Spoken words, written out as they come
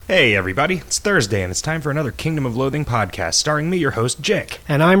Hey everybody, it's Thursday and it's time for another Kingdom of Loathing podcast starring me, your host, Jake.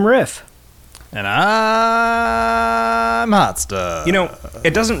 And I'm Riff. And I'm Hot Stuff. You know,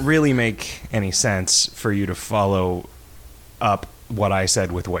 it doesn't really make any sense for you to follow up what I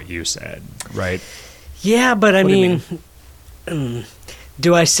said with what you said, right? Yeah, but I mean,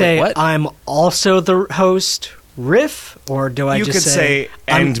 do I say Wait, what? I'm also the host, Riff? Or do I You just could say,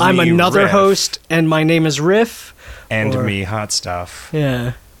 and I'm me, another Riff. host and my name is Riff? And Or- me, Hot Stuff.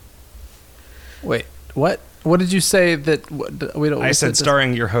 Yeah. Wait, what? What did you say that we don't? I said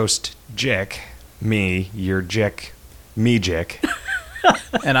starring your host, Jick, me, your Jick, me Jick.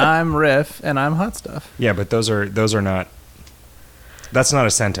 And I'm Riff, and I'm Hot Stuff. Yeah, but those are not. That's not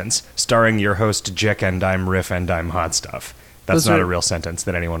a sentence. Starring your host, Jick, and I'm Riff, and I'm Hot Stuff. That's Those not are- a real sentence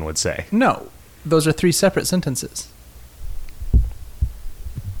that anyone would say. No, those are three separate sentences.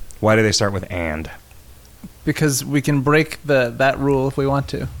 Why do they start with and? Because we can break that rule if we want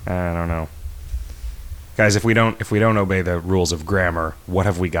to. I don't know. Guys, if we don't obey the rules of grammar, what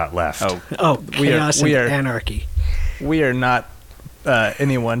have we got left? Oh, We are- chaos we and are- anarchy. We are not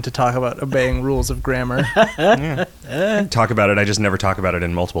anyone to talk about obeying rules of grammar. Talk about it. I just never talk about it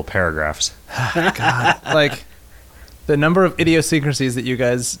in multiple paragraphs. God, like the number of idiosyncrasies that you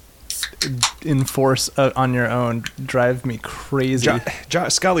guys enforce on your own drive me crazy.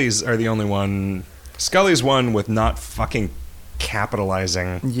 Scully's are the only one. Scully's one with not fucking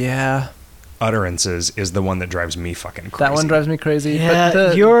capitalizing Yeah, utterances is the one that drives me fucking crazy. that one drives me crazy. Yeah,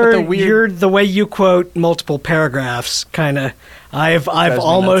 but you're the weird, you're the way you quote multiple paragraphs. Kind of. I've me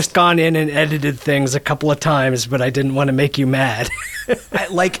almost nuts. gone in and edited things a couple of times, but I didn't want to make you mad.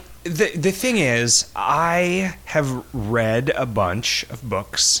 The thing is, I have read a bunch of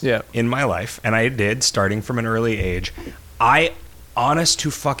books in my life, and I did starting from an early age. I, honest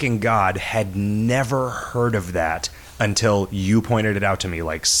to fucking God, had never heard of that until you pointed it out to me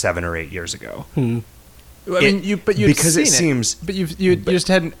like 7 or 8 years ago. I mean, you'd because seen it seems, but you just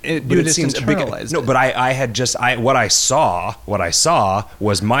hadn't. You but it just seems internalized. no. it. But I had just what I saw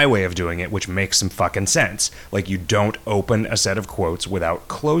was my way of doing it, which makes some fucking sense. Like you don't open a set of quotes without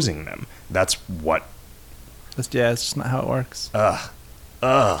closing them. That's what. It's just not how it works.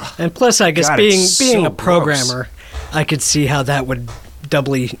 And plus, I guess God, being it's so a gross. programmer, I could see how that would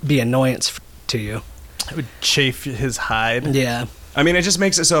doubly be annoyance to you. It would chafe his hide. Yeah. I mean, it just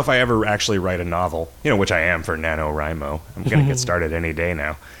makes it so if I ever actually write a novel, which I am for NaNoWriMo, I'm going to get started any day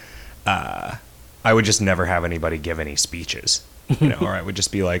now, I would just never have anybody give any speeches. Or I would just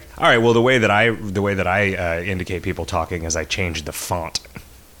be like, all right, well, the way that I indicate people talking is I change the font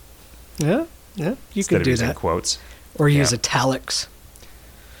Yeah, you instead could of do using that. quotes. Or use Yeah. italics.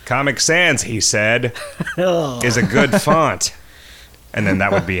 Comic Sans, he said, Oh. is a good font. And then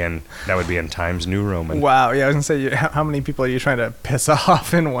that would be in Times New Roman. Wow. Yeah, I was gonna say, how many people are you trying to piss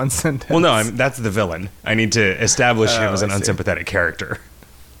off in one sentence? Well, no, that's the villain. I need to establish him as an I see. unsympathetic character.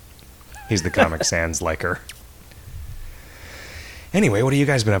 He's the Comic Sans liker. Anyway, what have you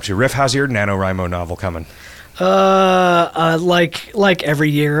guys been up to? Riff, how's your NaNoWriMo novel coming? Like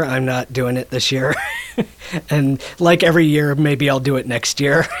every year, I'm not doing it this year. And like every year, maybe I'll do it next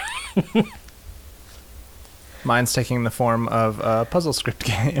year. Mine's taking the form of a puzzle script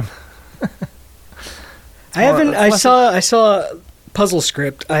game. I saw Puzzle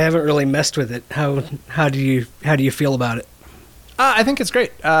Script. I haven't really messed with it. How do you feel about it? I think it's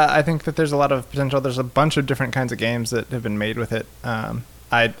great. I think that there's a lot of potential. There's a bunch of different kinds of games that have been made with it.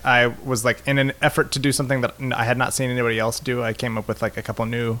 I was like, in an effort to do something that I had not seen anybody else do, I came up with like a couple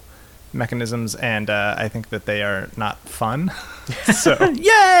new mechanisms, and I think that they are not fun. So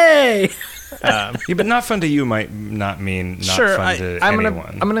Yay! Yeah, but not fun to you might not mean not sure, fun to I'm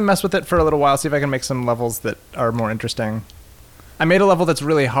anyone. gonna mess with it for a little while, see if I can make some levels that are more interesting. I made a level that's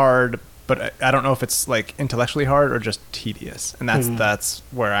really hard, but I don't know if it's like intellectually hard or just tedious, and that's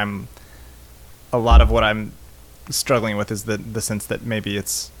where a lot of what I'm struggling with is the sense that maybe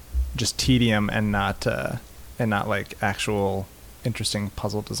it's just tedium and not like actual interesting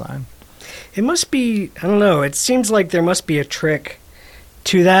puzzle design. It must be, I don't know, it seems like there must be a trick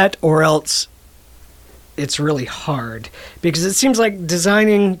to that, or else it's really hard. Because it seems like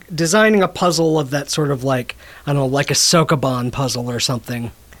designing a puzzle of that sort of like, I don't know, like a Sokoban puzzle or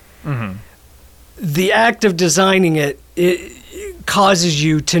something. Mm-hmm. The act of designing it causes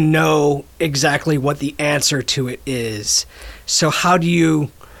you to know exactly what the answer to it is. So how do you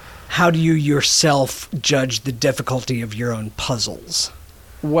yourself judge the difficulty of your own puzzles?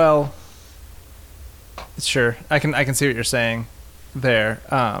 Well, sure, I can see what you're saying there.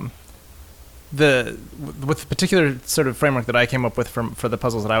 With the particular sort of framework that I came up with for the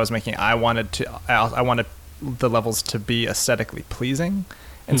puzzles that I was making, I wanted the levels to be aesthetically pleasing,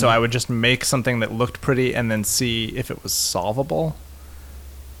 And so I would just make something that looked pretty and then see if it was solvable.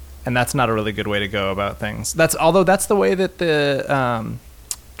 And that's not a really good way to go about things. Although that's the way that the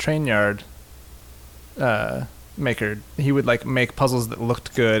train yard maker, he would like make puzzles that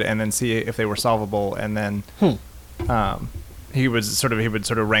looked good and then see if they were solvable, and then he would sort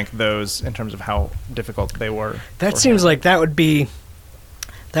of rank those in terms of how difficult they were. That seems like that would be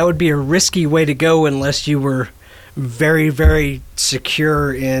a risky way to go unless you were very, very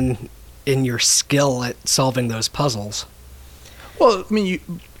secure in your skill at solving those puzzles. Well, I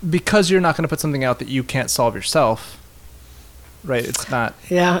mean, because you're not going to put something out that you can't solve yourself, right? It's not.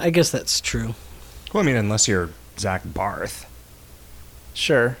 Yeah, I guess that's true. Well, I mean, unless you're Zach Barth.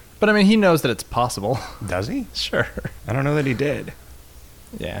 Sure. But I mean, he knows that it's possible. Does he? Sure. I don't know that he did.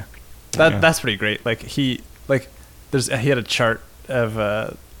 Yeah. That's pretty great. Like he had a chart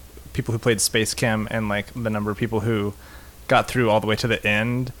of people who played Space Chem and like the number of people who got through all the way to the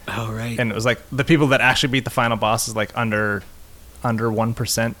end. Oh, right. And it was like the people that actually beat the final boss is like under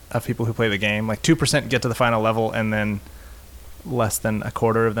 1% of people who play the game. Like 2% get to the final level, and then less than a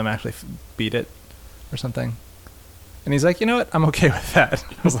quarter of them actually beat it or something. And he's like, you know what? I'm okay with that.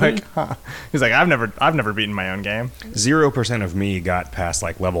 I was like, huh. He's like, I've never beaten my own game. 0% of me got past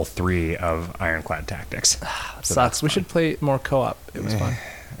like level 3 of Ironclad Tactics. So sucks. We should play more co-op. It was fun.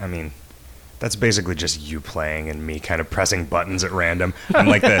 I mean, that's basically just you playing and me kind of pressing buttons at random. I'm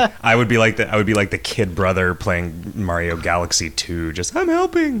like I would be like the kid brother playing Mario Galaxy 2. Just I'm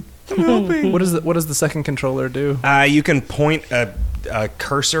helping. What does the second controller do? You can point a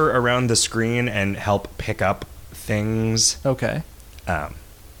cursor around the screen and help pick up things. Okay. Yeah,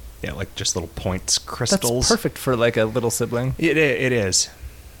 like just little points, crystals. That's perfect for like a little sibling. It is.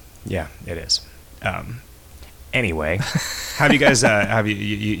 Yeah, it is. Anyway, have you guys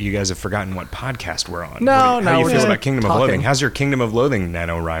you guys have forgotten what podcast we're on? No, How do you feel about Kingdom talking. of Loathing? How's your Kingdom of Loathing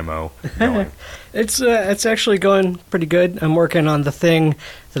NaNoWriMo going? It's actually going pretty good. I'm working on the thing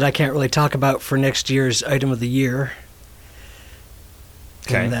that I can't really talk about for next year's item of the year.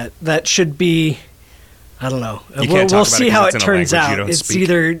 Okay. And that should be, I don't know. We'll see how it turns out. It's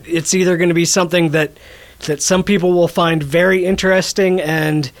either going to be something that some people will find very interesting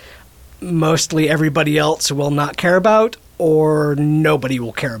and mostly everybody else will not care about, or nobody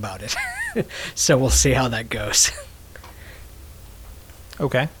will care about it. So we'll see how that goes.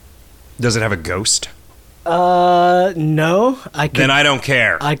 Okay. Does it have a ghost? No. Then I don't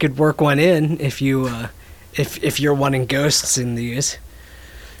care. I could work one in if you're wanting ghosts in these.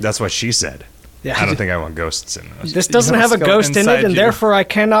 That's what she said. Yeah. I don't think I want ghosts in those. This doesn't have a ghost in it, and therefore I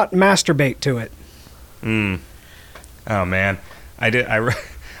cannot masturbate to it. Oh man, I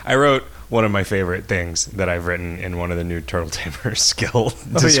wrote one of my favorite things that I've written in one of the new Turtle Tamer skill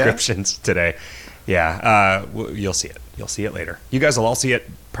descriptions today. Yeah, you'll see it. You'll see it later. You guys will all see it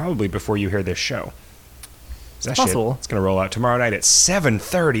probably before you hear this show. Is that possible? Shit? It's going to roll out tomorrow night at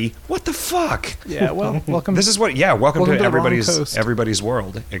 7:30. What the fuck? Yeah, well, welcome. This is what. Yeah, welcome to everybody's everybody's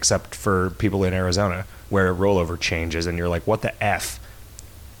world, except for people in Arizona, where rollover changes, and you're like, what the f?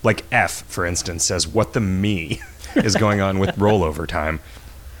 Like F, for instance, says, what the me is going on with rollover time.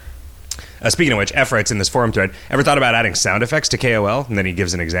 Speaking of which, F writes in this forum thread, ever thought about adding sound effects to KoL? And then he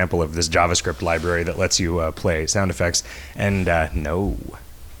gives an example of this JavaScript library that lets you play sound effects. And no.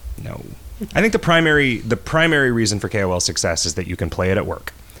 I think the primary reason for KoL's success is that you can play it at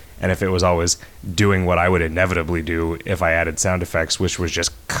work. And if it was always doing what I would inevitably do if I added sound effects, which was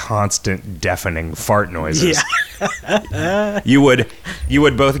just constant deafening fart noises, you would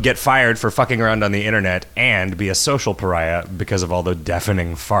both get fired for fucking around on the internet and be a social pariah because of all the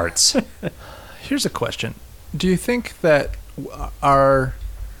deafening farts. Here's a question: do you think that our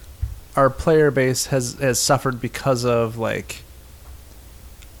player base has suffered because of like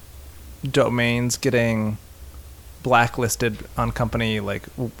domains getting blacklisted on company like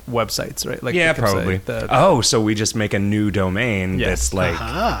websites, right? Like, yeah, probably. So we just make a new domain that's like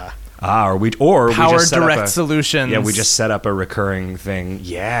or we Power just Direct Solutions. Yeah, we just set up a recurring thing.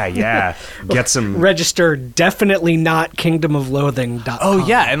 Yeah. Get some register definitely not kingdomofloathing.com. Oh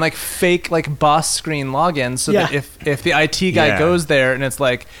yeah, and like fake like boss screen login so that if the IT guy goes there and it's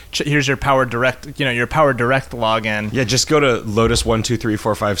like here's your Power Direct, your Power Direct login. Yeah, just go to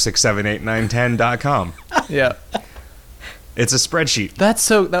lotus12345678910.com. Yeah. It's a spreadsheet. That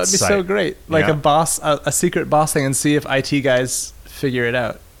would be so great. Like a secret boss thing, and see if IT guys figure it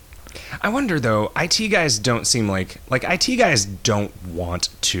out. I wonder though, IT guys don't seem like IT guys don't want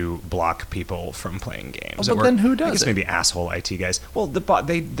to block people from playing games. But then who does I guess it? Maybe asshole IT guys. Well, the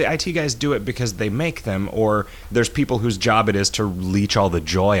IT guys do it because they make them, or there's people whose job it is to leech all the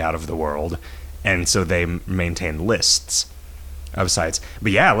joy out of the world, and so they maintain lists. sites.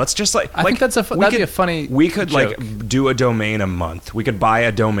 But yeah, let's just like I think that'd be a funny we could joke. like do a domain a month. We could buy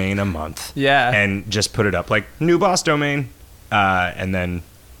a domain a month. Yeah. And just put it up like new boss domain, and then,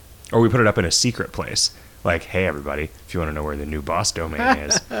 or we put it up in a secret place. Like, hey everybody, if you want to know where the new boss domain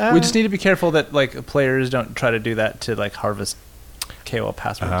is. We just need to be careful that like players don't try to do that to like harvest KoL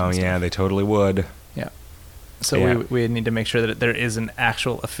passwords. Oh yeah, they totally would. Yeah. So we need to make sure that there is an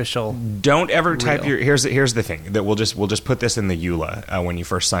actual official. Don't ever type your. Here's the thing that we'll just put this in the EULA when you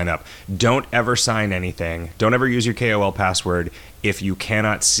first sign up. Don't ever sign anything. Don't ever use your KoL password if you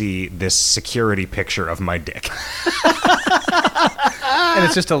cannot see this security picture of my dick. And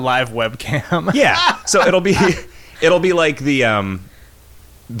it's just a live webcam. Yeah. So it'll be like the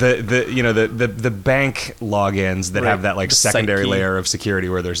bank logins that have that like The secondary site key. layer of security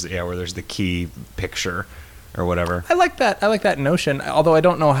where there's the key picture or whatever. I like that notion. Although I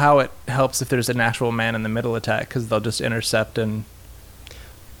don't know how it helps if there's an actual man in the middle attack, because they'll just intercept and.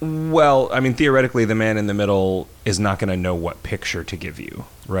 Well, I mean, theoretically, the man in the middle is not going to know what picture to give you,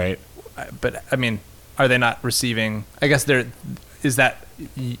 right? But I mean, are they not receiving? I guess there is that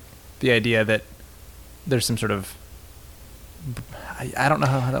the idea that there's some sort of. I don't know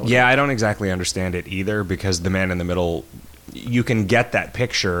how that would. Yeah, I don't exactly understand it either, because the man in the middle, you can get that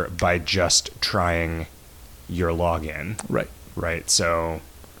picture by just trying your login. Right. So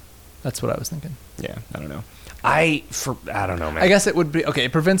that's what I was thinking. Yeah, I don't know. I don't know, man. I guess it would be okay.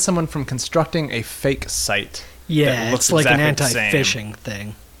 It prevents someone from constructing a fake site. Yeah, it's like exactly an anti-phishing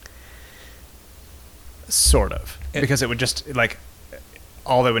thing. Sort of, because it would just like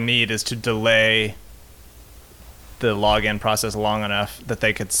all they would need is to delay the login process long enough that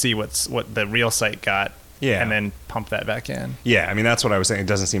they could see what the real site got. Yeah. And then pump that back in. Yeah, I mean, that's what I was saying. It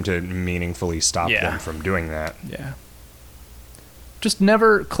doesn't seem to meaningfully stop them from doing that. Yeah. Just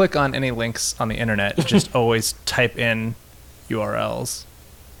never click on any links on the internet. Just always type in URLs.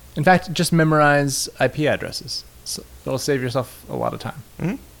 In fact, just memorize IP addresses. So it'll save yourself a lot of time.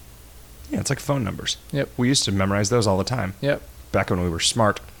 Mm-hmm. Yeah, it's like phone numbers. Yep. We used to memorize those all the time. Yep. Back when we were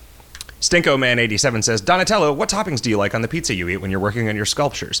smart. StinkoMan87 says, Donatello, what toppings do you like on the pizza you eat when you're working on your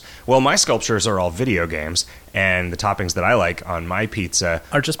sculptures? Well, my sculptures are all video games, and the toppings that I like on my pizza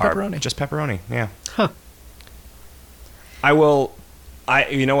are just pepperoni. Just pepperoni, yeah. Huh.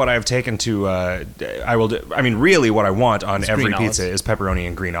 You know what I've taken to, really what I want on every pizza olives. is pepperoni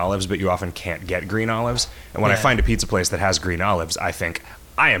and green olives, but you often can't get green olives. And when I find a pizza place that has green olives, I think,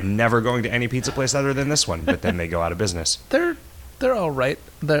 I am never going to any pizza place other than this one, but then they go out of business. They're all right.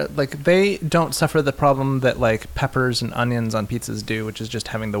 They don't suffer the problem that like peppers and onions on pizzas do, which is just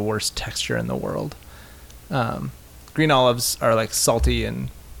having the worst texture in the world. Green olives are like salty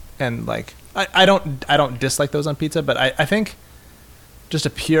and like I don't dislike those on pizza, but I think just a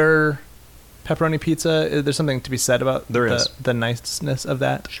pure pepperoni pizza, there's something to be said about the niceness of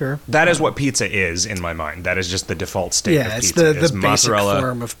that. Sure. That is what pizza is in my mind. That is just the default state of pizza. Yeah, it's the basic mozzarella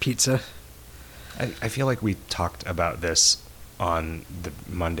form of pizza. I feel like we talked about this on the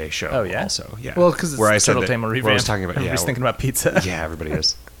Monday show. Oh yeah. Also, yeah. Well, because where I said Turtle Tamer revamp. I was talking about. Everybody's thinking about pizza. Yeah, everybody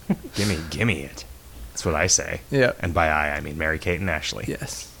is. Gimme it. That's what I say. Yeah. And by I mean Mary Kate and Ashley.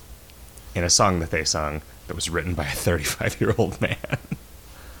 Yes. In a song that they sung that was written by a 35-year-old man.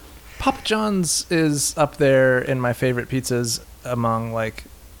 Papa John's is up there in my favorite pizzas among like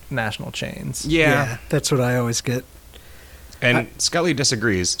national chains. Yeah, that's what I always get. And Scully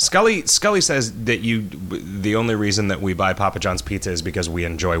disagrees. Scully says that the only reason that we buy Papa John's pizza is because we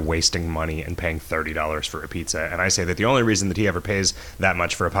enjoy wasting money and paying $30 for a pizza. And I say that the only reason that he ever pays that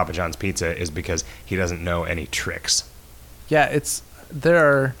much for a Papa John's pizza is because he doesn't know any tricks. Yeah,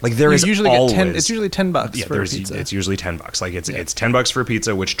 there is usually always, it's usually $10 for a pizza. It's usually $10. Like it's $10 for a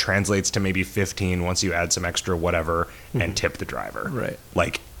pizza, which translates to maybe 15 once you add some extra whatever and tip the driver. Right.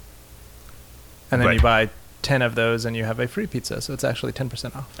 And then you buy 10 of those and you have a free pizza, so it's actually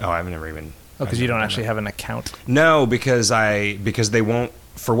 10% off. Oh, I've never even. Oh, because you don't actually have an account. No, because they won't,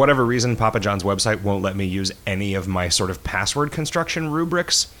 for whatever reason, Papa John's website won't let me use any of my sort of password construction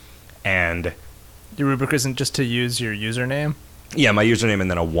rubrics, and your rubric isn't just to use your username. Yeah, my username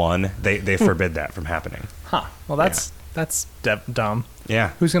and then a 1. They forbid that from happening. Huh. Well, that's dumb.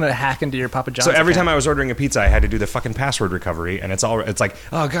 Yeah. Who's gonna hack into your Papa John's? So every account? time I was ordering a pizza, I had to do the fucking password recovery, and it's like,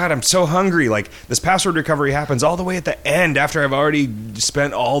 oh god, I'm so hungry. Like this password recovery happens all the way at the end after I've already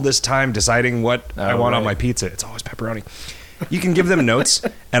spent all this time deciding what I want on my pizza. It's always pepperoni. You can give them notes,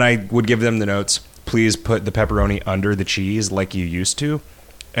 and I would give them the notes. Please put the pepperoni under the cheese like you used to.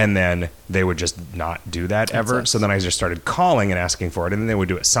 And then they would just not do that ever. So then I just started calling and asking for it, and then they would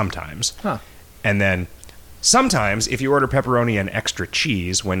do it sometimes. Huh. And then sometimes, if you order pepperoni and extra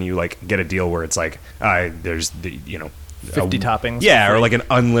cheese, when you like get a deal where it's like there's the 50 toppings. Yeah, or like an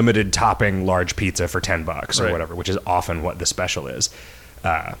unlimited topping large pizza for $10 or Right. whatever, which is often what the special is.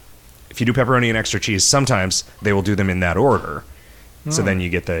 If you do pepperoni and extra cheese, sometimes they will do them in that order. So then you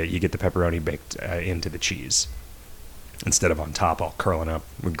get the pepperoni baked into the cheese instead of on top, all curling up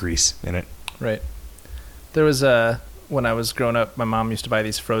with grease in it. Right. There was when I was growing up, my mom used to buy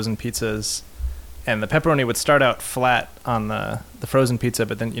these frozen pizzas, and the pepperoni would start out flat on the frozen pizza,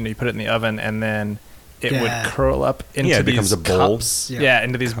 but then you put it in the oven, and then it would curl up into it becomes these a bowl. cups. Yeah,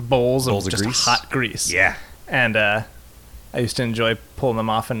 into these bowls of just grease. hot grease. Yeah. And I used to enjoy pulling them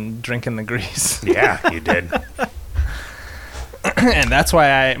off and drinking the grease. Yeah, you did. And that's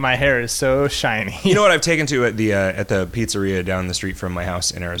why my hair is so shiny. You know what I've taken to at the pizzeria down the street from my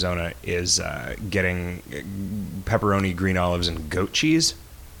house in Arizona is getting pepperoni, green olives, and goat cheese.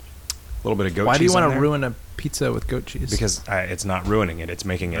 A little bit of goat cheese. Why do you want to ruin a pizza with goat cheese? Because it's not ruining it; it's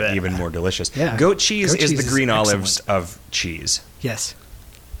making it even more delicious. Yeah. Goat cheese is the green excellent. olives of cheese. Yes.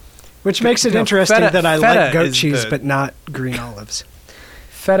 Which makes it interesting feta- that I feta like goat is cheese, the- but not green olives.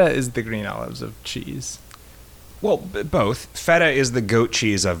 Feta is the green olives of cheese. Well, both. Feta is the goat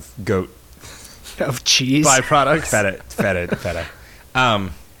cheese of goat Of cheese? Byproducts. feta.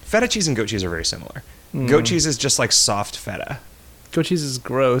 Feta cheese and goat cheese are very similar. Goat cheese is just like soft feta. Goat cheese is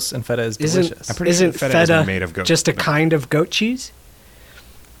gross, and feta is delicious. I'm pretty Isn't sure feta is feta made of goat. just a kind of goat cheese?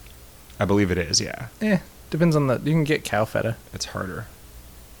 I believe it is. Yeah, Depends on you can get cow feta. it's harder.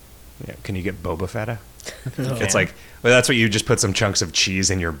 Yeah, can you get boba feta? Oh. It's like that's what you just put some chunks of cheese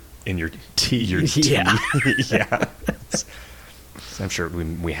in your tea. Your tea. Yeah. Yeah. I'm sure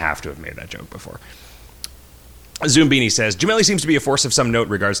we have to have made that joke before. Zoom Beanie says, Jameli seems to be a force of some note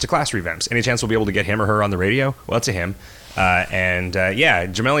regards to class revamps. Any chance we'll be able to get him or her on the radio? Well, it's a him.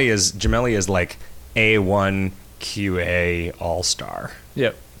 Jameli is like A1 QA all-star.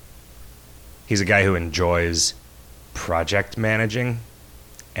 Yep. He's a guy who enjoys project managing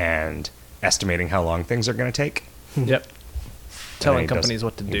and estimating how long things are going to take. Yep. Telling He companies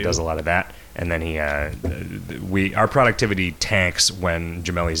what to do. He does a lot of that. And then our productivity tanks when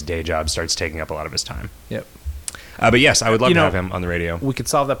Jameli's day job starts taking up a lot of his time. Yep. But yes, I would love to have him on the radio. We could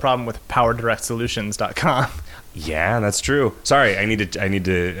solve that problem with PowerDirectSolutions.com. Yeah, that's true. Sorry, I need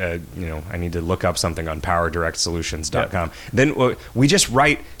to look up something on PowerDirectSolutions.com. Yep. Then we just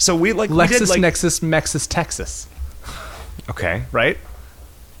write. So we like Lexus, Nexus, Mexus, Texas. Okay. Right.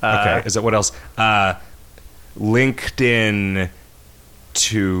 Okay. Is that what else? LinkedIn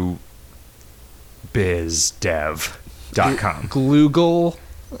to bizdev.com. Google.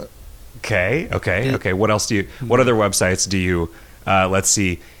 Okay. What else what other websites do you, let's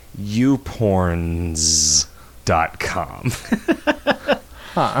see, youporns.com.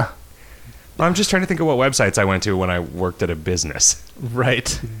 Huh. I'm just trying to think of what websites I went to when I worked at a business.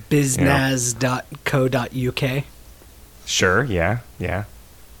 Right. Biznaz.co.uk. Sure, yeah.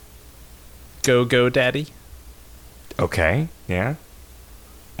 Go Daddy. Okay, yeah.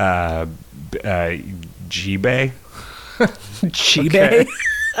 Gbay. Chibay?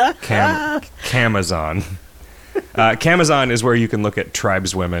 Camazon. Camazon is where you can look at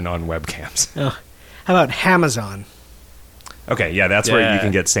tribeswomen on webcams. Oh, how about Hamazon? Okay, yeah, that's where you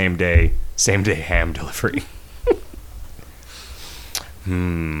can get same day ham delivery.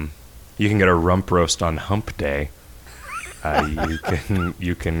 You can get a rump roast on hump day.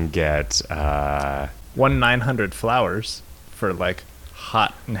 You can get 1-900 flowers for like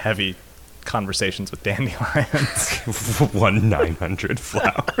hot and heavy conversations with dandelions. 1-900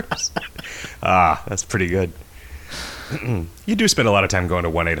 flowers. That's pretty good. You do spend a lot of time going to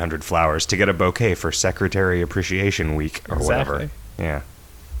 1-800-Flowers to get a bouquet for Secretary Appreciation Week or whatever. Yeah.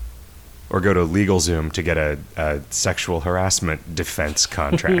 Or go to LegalZoom to get a sexual harassment defense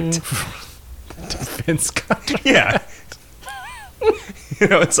contract. Defense contract. Yeah.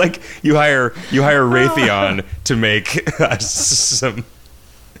 It's like you hire Raytheon to make some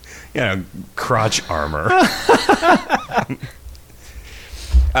crotch armor.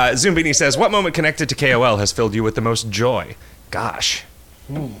 Zumbini says, what moment connected to KoL has filled you with the most joy? Gosh.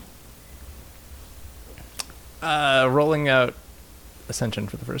 Rolling out Ascension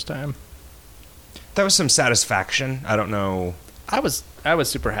for the first time. That was some satisfaction. I don't know. I was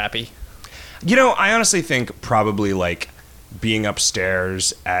super happy. I honestly think probably like being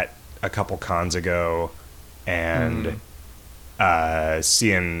upstairs at a couple cons ago and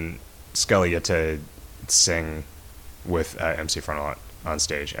seeing Scully to sing with MC Frontal on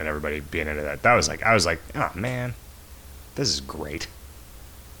stage and everybody being into that. I was like, oh man, this is great.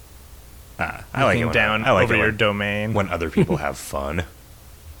 I like it down over your domain when other people have fun.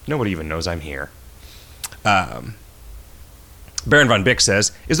 Nobody even knows I'm here. Baron von Bick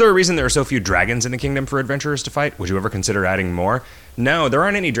says, is there a reason there are so few dragons in the kingdom for adventurers to fight? Would you ever consider adding more? No, there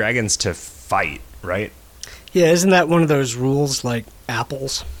aren't any dragons to fight, right? Yeah, isn't that one of those rules like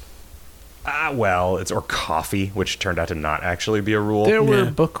apples? Well, or coffee, which turned out to not actually be a rule. There were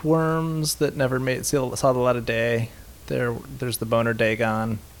bookworms that never saw the light of day. There's the boner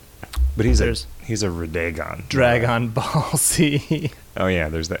Dagon. But he's a Redagon. Dragon Ball Z. Oh yeah,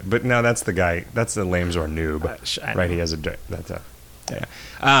 there's that. But no, that's the guy. That's the Lamesor noob, right? He has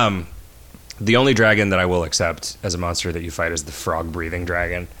the only dragon that I will accept as a monster that you fight is the frog-breathing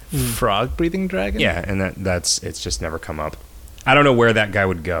dragon. Frog-breathing dragon? Yeah, and it's just never come up. I don't know where that guy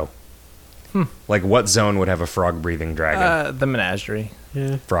would go. Like, what zone would have a frog-breathing dragon? The menagerie.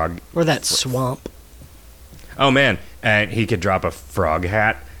 Yeah. Frog. Or that swamp. Oh, man. And he could drop a frog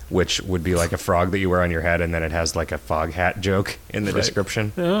hat, which would be like a frog that you wear on your head, and then it has like a fog hat joke in the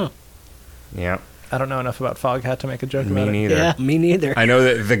description. Oh. Yeah. I don't know enough about Fog Hat to make a joke about it. Me neither. Yeah, me neither. I know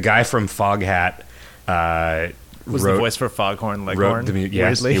that the guy from Fog Hat was the voice for Foghorn Leghorn.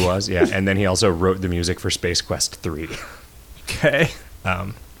 Yes, he was. Yeah, and then he also wrote the music for Space Quest 3. Okay.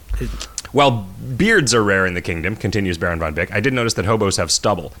 While beards are rare in the kingdom, continues Baron von Bick, I did notice that hobos have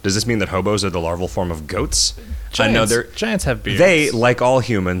stubble. Does this mean that hobos are the larval form of goats? Giants have beards. They, like all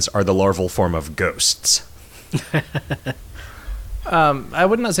humans, are the larval form of ghosts. I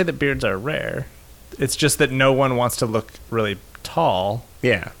would not say that beards are rare. It's just that no one wants to look really tall.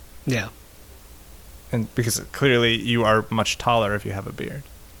 Yeah. Yeah. And because clearly you are much taller if you have a beard.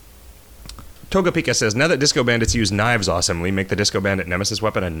 Togapika says, now that Disco Bandits use knives awesomely, make the Disco Bandit Nemesis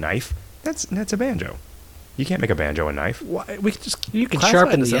weapon a knife? That's a banjo. You can't make a banjo a knife. Why? We could just You can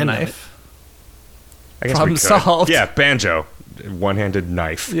sharpen the end of it. I guess Problem we could. solved. Yeah, banjo. One-handed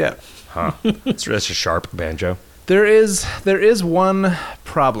knife. Yeah. Huh. It's a sharp banjo. There is one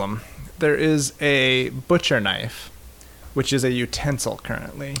problem. There is a butcher knife, which is a utensil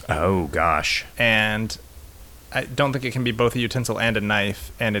currently. Oh, gosh. And I don't think it can be both a utensil and a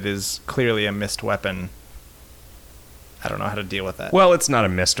knife, and it is clearly a missed weapon. I don't know how to deal with that. Well, it's not a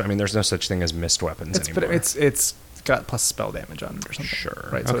missed... I mean, there's no such thing as missed weapons anymore. But it's got plus spell damage on it or something. Sure.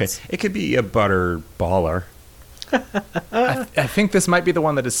 Right, okay. So it could be a butter baller. I think this might be the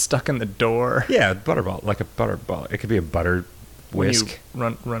one that is stuck in the door. Yeah, butter ball. Like a butter ball. It could be a butter whisk.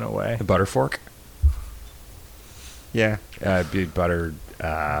 When you run away. A butter fork. Yeah. Be butter...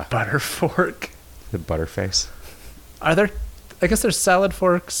 butter fork. The butter face. Are there... I guess there's salad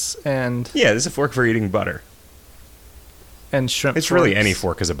forks and... Yeah, there's a fork for eating butter. And shrimp It's forks. really any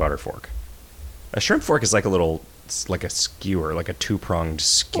fork is a butter fork. A shrimp fork is like a little... It's like a skewer, like a two-pronged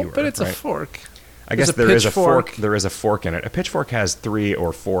skewer. Well, but it's right? a fork. I guess There's there is a pitchfork. fork. There is a fork in it. A pitchfork has 3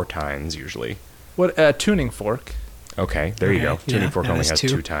 or 4 tines usually. What tuning fork? Okay, there you go. Okay, Tuning yeah, fork that only is has 2.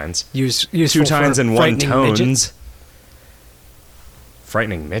 2 tines. Useful 2 tines for and 1 frightening tones. midgets.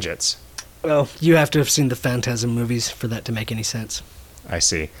 Frightening midgets. Well, you have to have seen the Phantasm movies for that to make any sense. I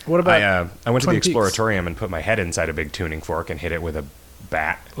see. What about I went to the Twin Peaks? Exploratorium and put my head inside a big tuning fork and hit it with a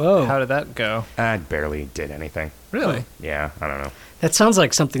bat. Whoa. How did that go? I barely did anything. Really? Yeah, I don't know. That sounds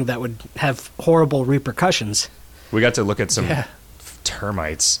like something that would have horrible repercussions. We got to look at some Yeah.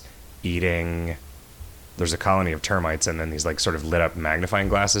 termites eating. There's a colony of termites and then these like sort of lit up magnifying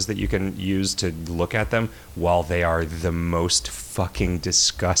glasses that you can use to look at them while they are the most fucking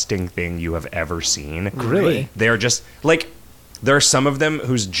disgusting thing you have ever seen. Really? They are just like, there are some of them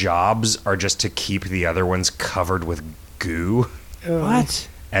whose jobs are just to keep the other ones covered with goo. What?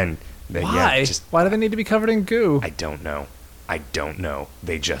 And they, Why? yeah, just, Why do they need to be covered in goo? I don't know.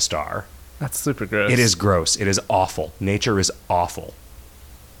 They just are. That's super gross. It is gross. It is awful. Nature is awful.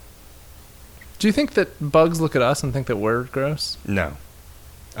 Do you think that bugs look at us and think that we're gross? No.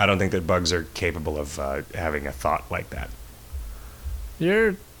 I don't think that bugs are capable of having a thought like that.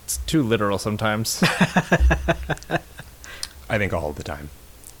 You're too literal sometimes. I think all of the time.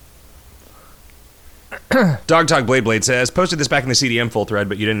 Dog Talk Blade Blade says, posted this back in the CDM full thread,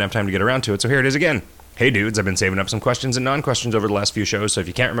 but you didn't have time to get around to it, so here it is again. Hey dudes, I've been saving up some questions and non-questions over the last few shows, so if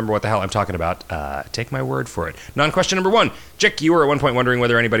you can't remember what the hell I'm talking about, take my word for it. Non-question number 1. Jick, you were at one point wondering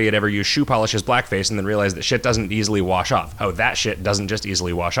whether anybody had ever used shoe polish as blackface and then realized that shit doesn't easily wash off. Oh, that shit doesn't just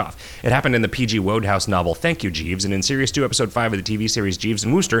easily wash off. It happened in the P.G. Wodehouse novel Thank You, Jeeves, and in Series 2, Episode 5 of the TV series Jeeves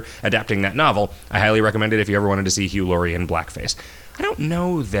and Wooster, adapting that novel. I highly recommend it if you ever wanted to see Hugh Laurie in blackface. I don't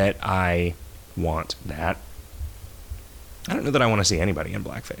know that I want that. I don't know that I want to see anybody in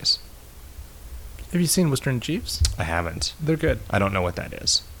blackface. Have you seen Wooster and Jeeves? I haven't. They're good. I don't know what that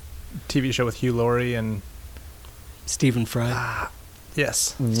is. TV show with Hugh Laurie and... Stephen Fry.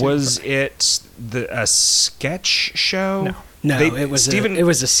 Yes. Was it a sketch show? No. No, They- it was Stephen- it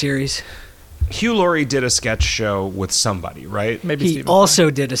was a series. Hugh Laurie did a sketch show with somebody, right? Maybe He Stephen also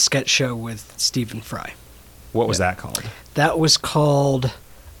did a sketch show with Stephen Fry. What was that called? That was called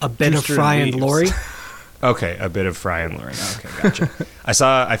A Bit Brewster of Fry and Leaves. Laurie. Okay, A Bit of Fry and Laurie. Okay, gotcha.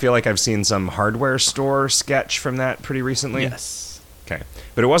 I feel like I've seen some hardware store sketch from that pretty recently. Yes. Okay.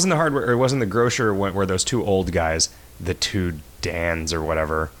 But it wasn't the hardware, or it wasn't the grocer where those two old guys, the two Dans or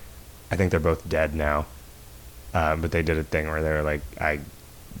whatever, I think they're both dead now. But they did a thing where they were like,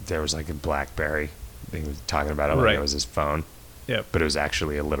 there was like a BlackBerry. He was talking about it like it was his phone. Yep. But it was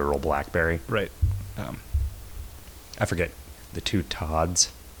actually a literal BlackBerry. Right. I forget the two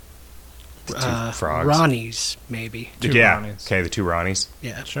Todds. The two frogs. Ronnies, maybe. Two Yeah. Ronnies. Okay, the two Ronnies.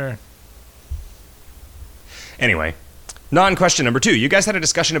 Yeah. Sure. Anyway, non-question number 2. You guys had a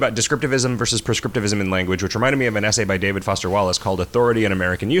discussion about descriptivism versus prescriptivism in language, which reminded me of an essay by David Foster Wallace called Authority in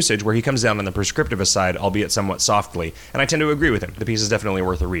American Usage, where he comes down on the prescriptivist side, albeit somewhat softly, and I tend to agree with him. The piece is definitely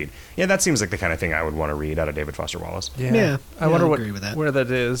worth a read. Yeah, that seems like the kind of thing I would want to read out of David Foster Wallace. Yeah, I wonder I agree with that. where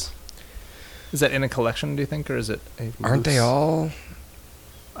that is. Is that in a collection, do you think, or is it a Aren't they loose- all?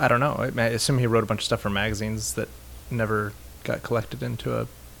 I don't know. I assume he wrote a bunch of stuff for magazines that never got collected into a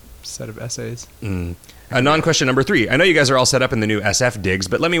set of essays. Non-question number 3. I know you guys are all set up in the new SF digs,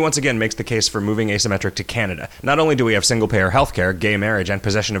 but let me once again make the case for moving asymmetric to Canada. Not only do we have single-payer healthcare, gay marriage, and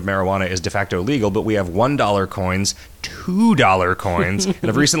possession of marijuana is de facto legal, but we have $1 coins, $2 coins, and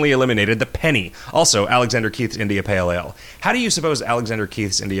have recently eliminated the penny. Also, Alexander Keith's India Pale Ale. How do you suppose Alexander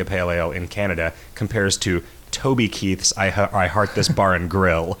Keith's India Pale Ale in Canada compares to Toby Keith's I Heart This Bar and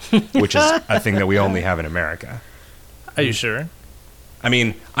Grill, which is a thing that we only have in America? Are you sure? I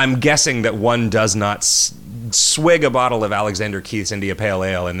mean, I'm guessing that one does not swig a bottle of Alexander Keith's India Pale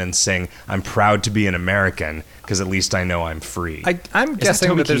Ale and then sing, "I'm proud to be an American, because at least I know I'm free." I'm guessing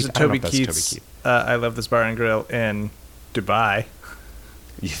Toby that there's Keith? a I don't know Toby if that's Toby Keith's Keith. I Love This Bar and Grill in Dubai.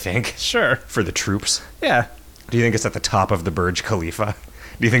 You think? Sure. For the troops? Yeah. Do you think it's at the top of the Burj Khalifa?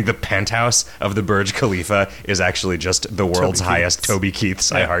 Do you think the penthouse of the Burj Khalifa is actually just the world's highest Keith's. Toby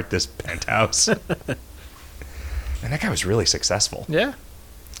Keith's I Yeah. Heart This penthouse? And that guy was really successful. Yeah.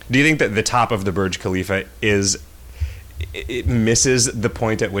 Do you think that the top of the Burj Khalifa it misses the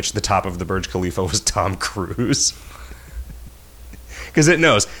point at which the top of the Burj Khalifa was Tom Cruise? Because it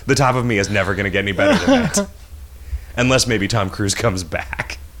knows the top of me is never going to get any better than that. Unless maybe Tom Cruise comes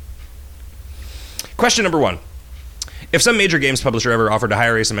back. Question number 1. If some major games publisher ever offered to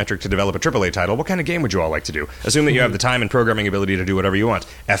hire Asymmetric to develop a AAA title, what kind of game would you all like to do? Assume that you have the time and programming ability to do whatever you want.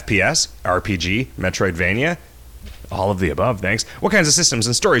 FPS, RPG, Metroidvania, all of the above, thanks. What kinds of systems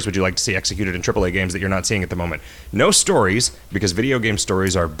and stories would you like to see executed in AAA games that you're not seeing at the moment? No stories, because video game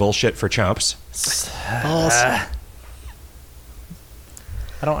stories are bullshit for chumps. False. I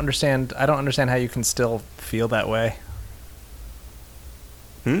don't understand how you can still feel that way.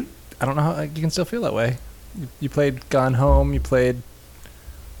 I don't know how you can still feel that way. You played Gone Home, you played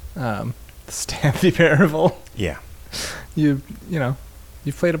Stanley Parable. Yeah. You've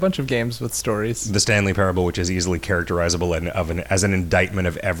played a bunch of games with stories. The Stanley Parable, which is easily characterizable as an indictment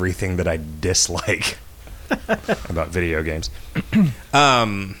of everything that I dislike about video games.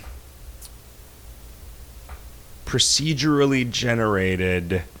 Procedurally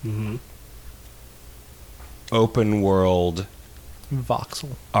generated, open world Voxel.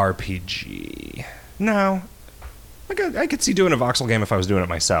 RPG. No, I could see doing a voxel game if I was doing it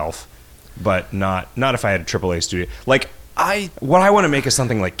myself, but not if I had a AAA studio. Like what I want to make is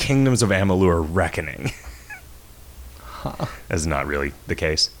something like Kingdoms of Amalur: Reckoning. That's not really the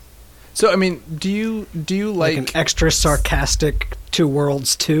case. So I mean, do you Like an extra sarcastic Two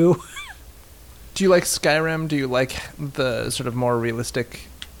Worlds 2? Do you like Skyrim? Do you like the sort of more realistic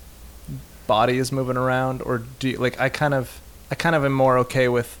bodies moving around, or do you like? I kind of am more okay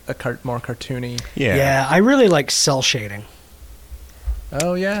with a more cartoony. Yeah. I really like cell shading.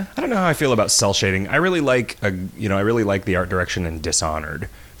 Oh yeah. I don't know how I feel about cell shading. I really like the art direction in Dishonored,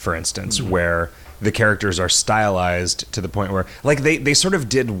 for instance, where the characters are stylized to the point where like they sort of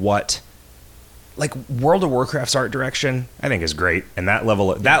did what like World of Warcraft's art direction I think is great, and that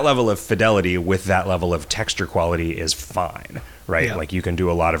level of fidelity with that level of texture quality is fine, right? Yeah. Like you can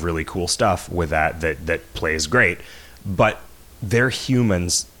do a lot of really cool stuff with that plays great, but their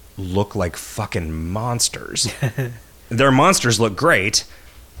humans look like fucking monsters. Their monsters look great,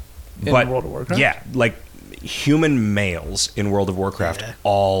 but In World of Warcraft? yeah, like human males in World of Warcraft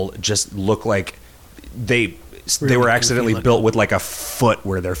all just look like they were accidentally built with like a foot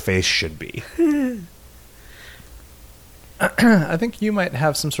where their face should be. I think you might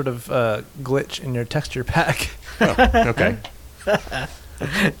have some sort of glitch in your texture pack. Oh, okay.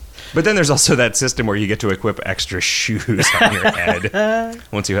 But then there's also that system where you get to equip extra shoes on your head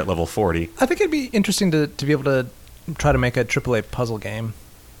once you hit level 40. I think it'd be interesting to be able to try to make a AAA puzzle game.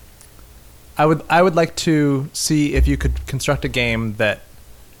 I would like to see if you could construct a game that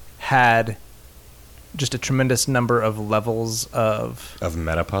had just a tremendous number of levels of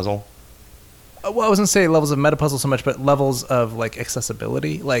meta puzzle. Well, I wasn't say levels of meta puzzle so much, but levels of like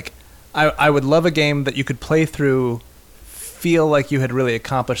accessibility. Like, I would love a game that you could play through, feel like you had really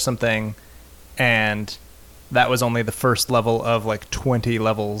accomplished something, and that was only the first level of like 20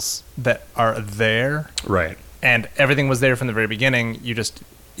 levels that are there. Right. And everything was there from the very beginning. You just,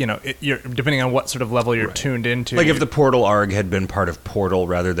 you're depending on what sort of level you're tuned into. Like if the Portal ARG had been part of Portal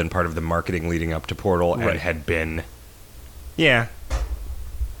rather than part of the marketing leading up to Portal, and had been, yeah.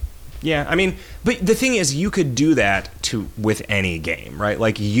 I mean, but the thing is, you could do that with any game, right?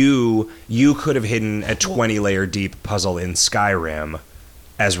 Like you could have hidden a 20-layer deep puzzle in Skyrim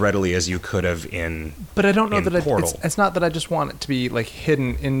as readily as you could have in. But I don't know that it's not that I just want it to be like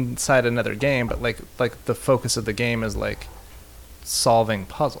hidden inside another game, but like the focus of the game is like solving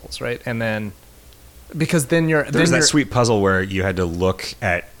puzzles, right? And then because then there's that sweet puzzle where you had to look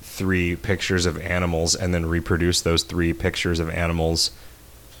at 3 pictures of animals and then reproduce those 3 pictures of animals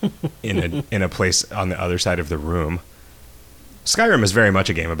in a place on the other side of the room. Skyrim is very much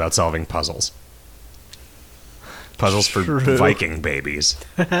a game about solving puzzles. Puzzles for Viking babies.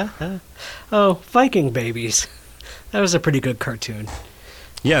 Oh, Viking babies. That was a pretty good cartoon.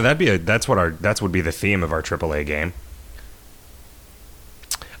 Yeah, that would be the theme of our AAA game.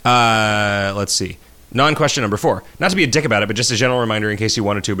 Let's see. Non-question number 4. Not to be a dick about it, but just a general reminder in case you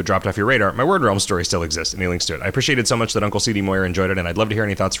wanted to but dropped off your radar, my Word Realm story still exists, and he links to it. I appreciated so much that Uncle C.D. Moyer enjoyed it, and I'd love to hear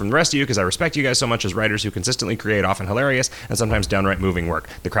any thoughts from the rest of you, because I respect you guys so much as writers who consistently create often hilarious and sometimes downright moving work.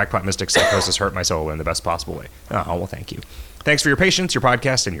 The Crackpot Mystic Psychosis hurt my soul in the best possible way. Oh, well, thank you. Thanks for your patience, your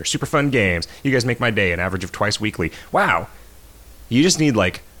podcast, and your super fun games. You guys make my day an average of twice weekly. Wow. You just need,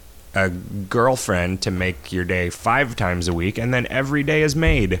 like, a girlfriend to make your day 5 times a week, and then every day is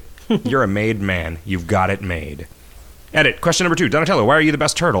made. You're a made man. You've got it made. Edit. Question number 2. Donatello, why are you the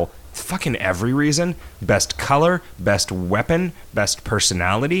best turtle? Fucking every reason. Best color, best weapon, best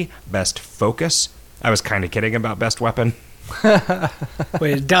personality, best focus. I was kind of kidding about best weapon.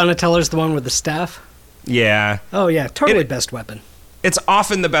 Wait, Donatello's the one with the staff? Yeah. Oh, yeah. Totally best weapon. It's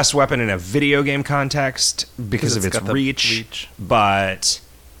often the best weapon in a video game context because of its reach, but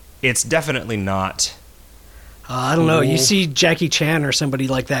it's definitely not... I don't know. You see Jackie Chan or somebody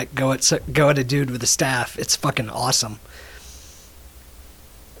like that go at a dude with a staff. It's fucking awesome.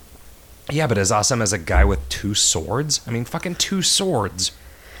 Yeah, but as awesome as a guy with 2 swords? I mean, fucking 2 swords.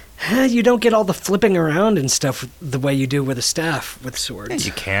 You don't get all the flipping around and stuff the way you do with a staff with swords.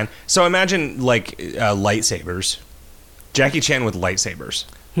 Yeah, you can. So imagine, like, lightsabers. Jackie Chan with lightsabers.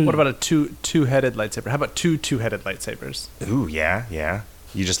 What about a two-headed lightsaber? How about 2 two-headed lightsabers? Ooh, yeah.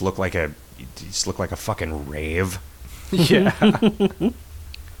 You just look like a fucking rave. Yeah.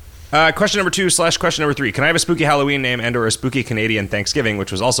 Question number 2 / question number 3. Can I have a spooky Halloween name and or a spooky Canadian Thanksgiving,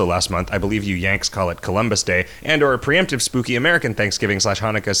 which was also last month? I believe you Yanks call it Columbus Day, and or a preemptive spooky American Thanksgiving /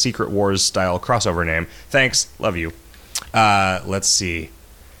 Hanukkah Secret Wars style crossover name. Thanks. Love you. Let's see.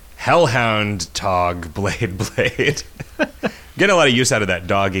 Hellhound Tog Blade. Getting a lot of use out of that.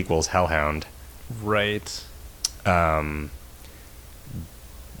 Dog equals Hellhound. Right.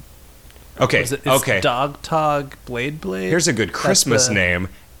 Okay. It's Dog Tog Blade. Here's a good Christmas name.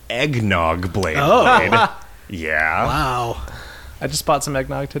 Eggnog Blade. Yeah. Wow. I just bought some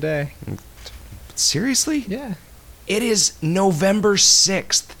eggnog today. Seriously? Yeah. It is November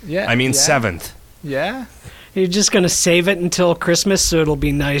 6th. Yeah. I mean 7th. Yeah. You're just going to save it until Christmas so it'll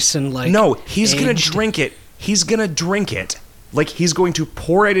be nice and like No, he's going to drink it. He's going to drink it. Like he's going to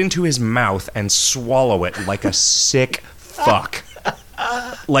pour it into his mouth and swallow it like a sick fuck.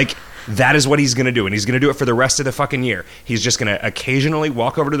 Like... That is what he's going to do, and he's going to do it for the rest of the fucking year. He's just going to occasionally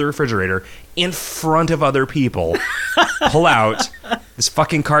walk over to the refrigerator in front of other people, pull out this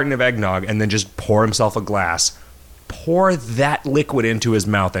fucking carton of eggnog, and then just pour himself a glass, pour that liquid into his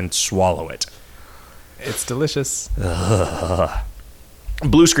mouth, and swallow it. It's delicious. Ugh.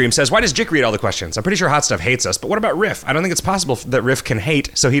 Blue Scream says, why does Jick read all the questions? I'm pretty sure Hot Stuff hates us, but what about Riff? I don't think it's possible that Riff can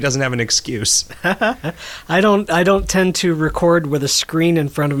hate, so he doesn't have an excuse. I don't tend to record with a screen in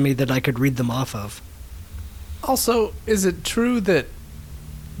front of me that I could read them off of. Also, is it true that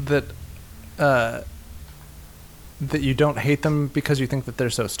you don't hate them because you think that they're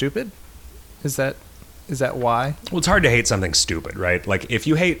so stupid? Is that why? Well, it's hard to hate something stupid, right? Like, if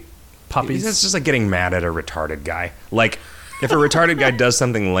you hate puppies, it's just like getting mad at a retarded guy. Like... If a retarded guy does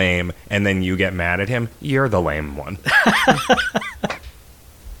something lame and then you get mad at him, you're the lame one.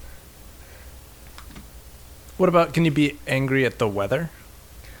 What about, can you be angry at the weather?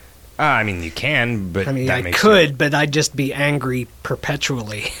 I mean, you can, but I could, but I'd just be angry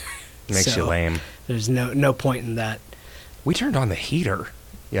perpetually. Makes you lame. There's no point in that. We turned on the heater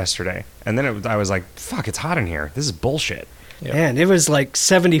yesterday, and then I was like, fuck, it's hot in here. This is bullshit. Yep. Man, it was like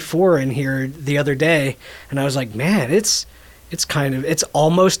 74 in here the other day, and I was like, man, it's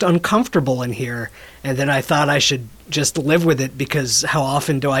almost uncomfortable in here. And then I thought I should just live with it, because how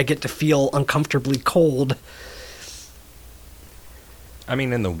often do I get to feel uncomfortably cold? I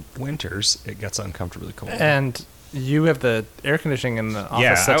mean, in the winters, it gets uncomfortably cold. And you have the air conditioning in the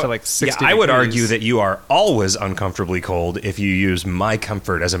office set to like 60 degrees. I would argue that you are always uncomfortably cold if you use my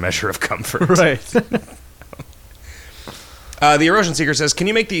comfort as a measure of comfort. Right. The Erosion Seeker says, can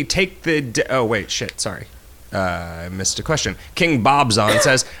you make the oh, wait, shit, sorry. I missed a question. King Bobzon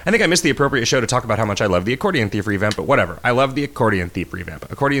says, I think I missed the appropriate show to talk about how much I love the Accordion Thief revamp, but whatever. I love the Accordion Thief revamp.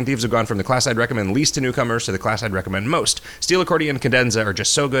 Accordion Thieves have gone from the class I'd recommend least to newcomers to the class I'd recommend most. Steel Accordion and Cadenza are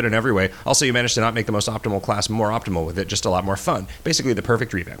just so good in every way. Also, you managed to not make the most optimal class more optimal with it, just a lot more fun. Basically, the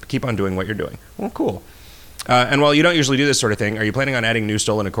perfect revamp. Keep on doing what you're doing. Well, cool. And while you don't usually do this sort of thing, are you planning on adding new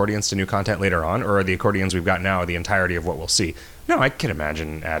stolen accordions to new content later on, or are the accordions we've got now the entirety of what we'll see? No, I can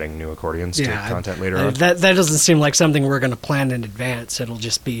imagine adding new accordions to content later on. That doesn't seem like something we're going to plan in advance. It'll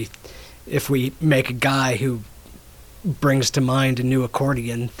just be if we make a guy who brings to mind a new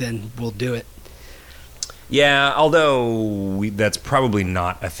accordion, then we'll do it. Yeah, although that's probably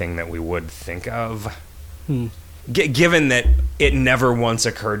not a thing that we would think of. Given that it never once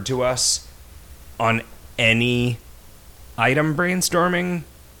occurred to us on any item brainstorming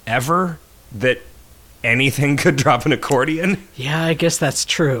ever that anything could drop an accordion. Yeah, I guess that's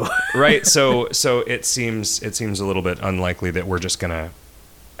true. Right? So it seems a little bit unlikely that we're just going to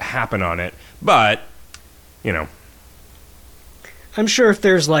happen on it. But, you know, I'm sure if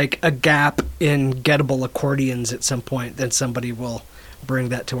there's like a gap in gettable accordions at some point, then somebody will bring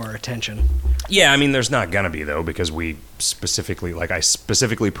that to our attention. Yeah, I mean, there's not going to be, though, because I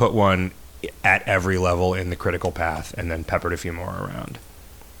specifically put one at every level in the critical path and then peppered a few more around.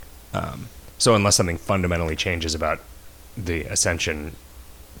 So unless something fundamentally changes about the ascension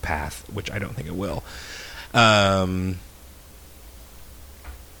path, which I don't think it will. The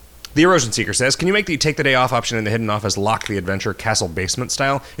Erosion Seeker says, can you make the take the day off option in the hidden office lock the adventure castle basement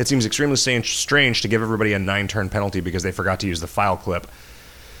style? It seems extremely strange to give everybody a 9-turn penalty because they forgot to use the file clip.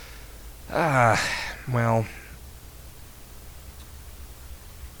 Well,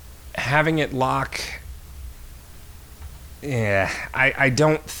 having it lock... Yeah, I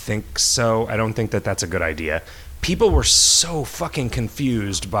don't think so. I don't think that that's a good idea. People were so fucking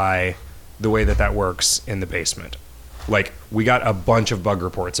confused by the way that works in the basement. Like, we got a bunch of bug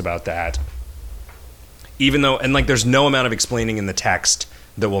reports about that. Even though, and like, there's no amount of explaining in the text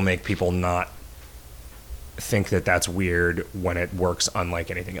that will make people not think that that's weird when it works unlike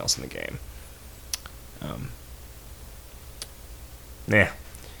anything else in the game.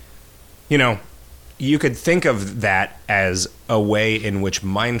 You know, you could think of that as a way in which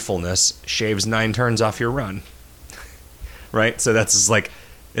mindfulness shaves 9 turns off your run. Right? So that's like,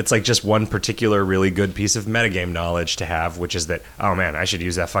 it's like just one particular really good piece of metagame knowledge to have, which is that, oh man, I should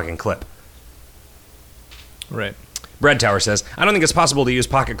use that fucking clip. Right. Bread Tower says, I don't think it's possible to use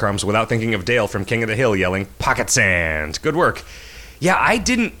pocket crumbs without thinking of Dale from King of the Hill yelling, pocket sand. Good work. Yeah, I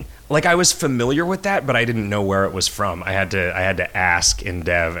didn't... Like, I was familiar with that, but I didn't know where it was from. I had to ask in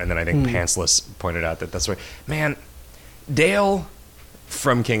dev, and then I think Pantsless pointed out that that's why. Man, Dale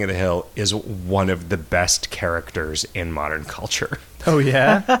from King of the Hill is one of the best characters in modern culture. Oh,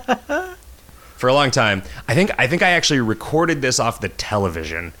 yeah? For a long time. I think I actually recorded this off the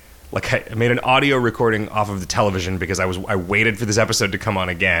television. Like, I made an audio recording off of the television because I waited for this episode to come on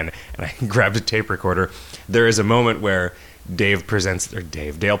again, and I grabbed a tape recorder. There is a moment where Dale presents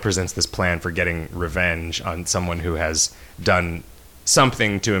this plan for getting revenge on someone who has done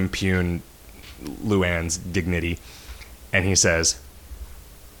something to impugn Luann's dignity. And he says,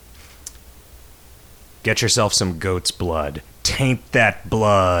 get yourself some goat's blood. Taint that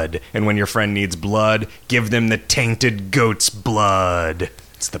blood. And when your friend needs blood, give them the tainted goat's blood.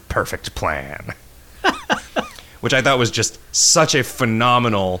 It's the perfect plan. Which I thought was just such a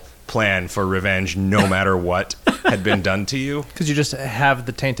phenomenal plan for revenge, no matter what had been done to you. Because you just have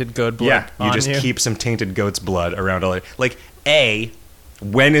the tainted goat blood on you. Just keep some tainted goat's blood around all. Like, A,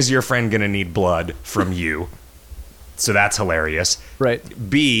 when is your friend going to need blood from you? So that's hilarious. Right.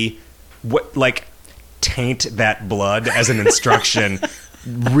 B, what, like, taint that blood as an instruction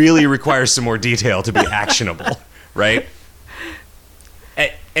really requires some more detail to be actionable, right?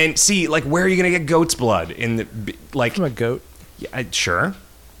 And C, like, where are you going to get goat's blood? From a goat? Yeah, sure.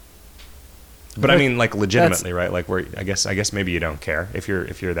 But I mean, like, legitimately, right? Like, where I guess maybe you don't care if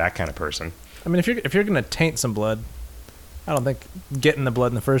you're that kind of person. I mean, if you're gonna taint some blood, I don't think getting the blood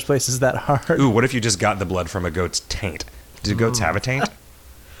in the first place is that hard. Ooh, what if you just got the blood from a goat's taint? Do goats have a taint?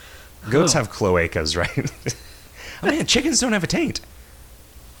 Goats have cloacas, right? Oh man, chickens don't have a taint.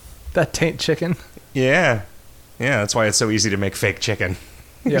 That taint chicken. Yeah, that's why it's so easy to make fake chicken.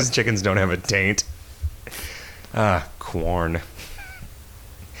 Because chickens don't have a taint. Corn.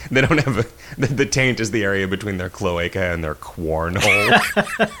 They don't have the taint is the area between their cloaca and their corn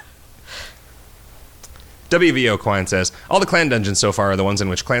hole. WVO Quine says, all the clan dungeons so far are the ones in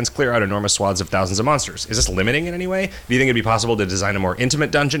which clans clear out enormous swaths of thousands of monsters. Is this limiting in any way? Do you think it'd be possible to design a more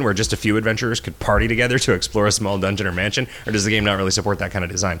intimate dungeon where just a few adventurers could party together to explore a small dungeon or mansion? Or does the game not really support that kind of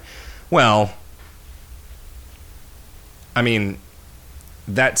design? Well, I mean,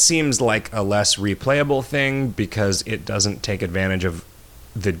 that seems like a less replayable thing because it doesn't take advantage of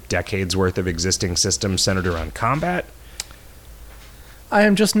the decades worth of existing systems centered around combat. I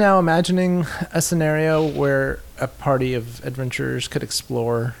am just now imagining a scenario where a party of adventurers could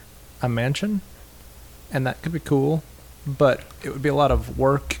explore a mansion, and that could be cool, but it would be a lot of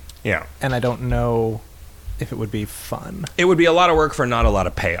work. Yeah. And I don't know if it would be fun. It would be a lot of work for not a lot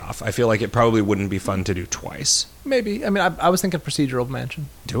of payoff. I feel like it probably wouldn't be fun to do twice. Maybe. I mean, I was thinking procedural mansion.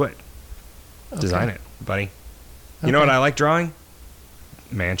 Do it. Okay. Design it, buddy. You know what I like drawing?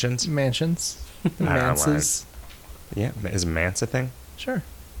 Mansions. Mansions. Manses. Yeah, is manse a thing? Sure.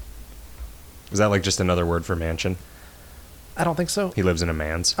 Is that like just another word for mansion? I don't think so. He lives in a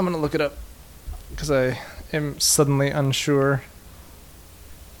manse. I'm going to look it up because I am suddenly unsure.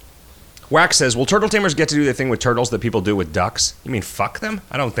 Wax says, will turtle tamers get to do the thing with turtles that people do with ducks? You mean fuck them?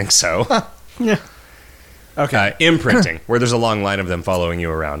 I don't think so. Yeah. Okay. Imprinting, where there's a long line of them following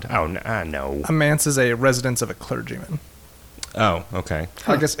you around. Oh, no. A manse is a residence of a clergyman. Oh, okay.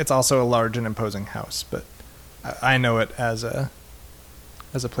 I guess it's also a large and imposing house, but I know it as a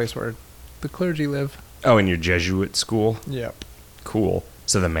place where the clergy live. Oh, in your Jesuit school? Yep. Cool.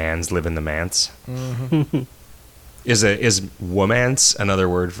 So the mans live in the manse? Mm-hmm. Is womance another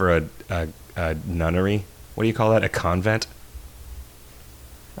word for a nunnery? What do you call that? A convent?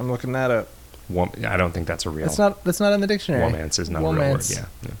 I'm looking that up. I don't think that's a real... That's not in the dictionary. Womance is not a real word, yeah.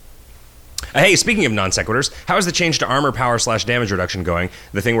 Hey, speaking of non sequiturs, how is the change to armor power / damage reduction going?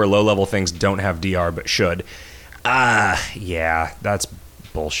 The thing where low-level things don't have DR but should. Yeah, that's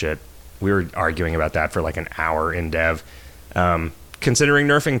bullshit. We were arguing about that for like an hour in dev. Considering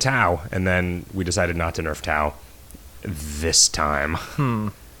nerfing Tau, and then we decided not to nerf Tau this time.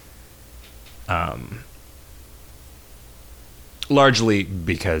 Largely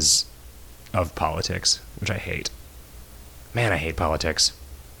because of politics, which I hate. Man, I hate politics.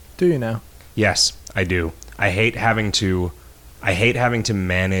 Do you now? Yes, I do. I hate having to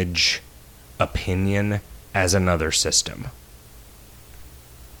manage opinion as another system.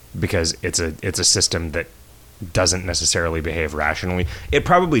 Because it's a system that doesn't necessarily behave rationally. It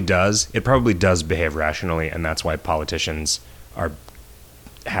probably does. It probably does behave rationally, and that's why politicians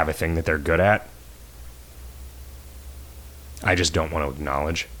have a thing that they're good at. I just don't want to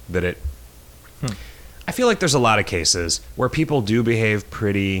acknowledge that it... I feel like there's a lot of cases where people do behave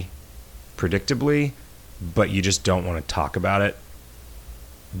pretty predictably, but you just don't want to talk about it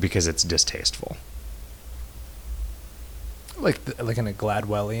because it's distasteful. Like in a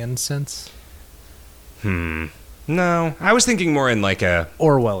Gladwellian sense? No, I was thinking more in like a...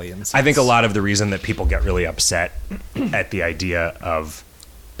 Orwellian sense. I think a lot of the reason that people get really upset at the idea of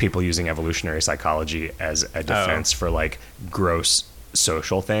people using evolutionary psychology as a defense for like gross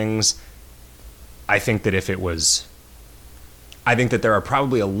social things, I think that there are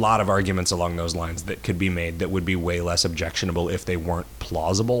probably a lot of arguments along those lines that could be made that would be way less objectionable if they weren't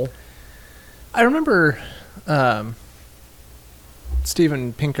plausible. I remember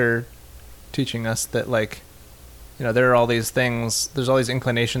Steven Pinker teaching us that, like, you know, there are all these things, there's all these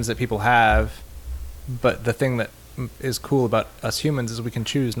inclinations that people have, but the thing that is cool about us humans is we can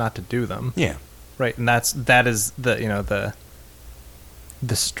choose not to do them. Yeah. Right, and that is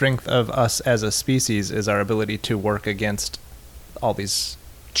the strength of us as a species is our ability to work against all these.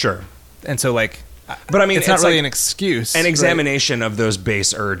 Sure. And so, like, but I mean, it's not really an excuse. An examination of those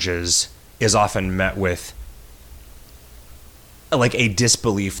base urges is often met with like a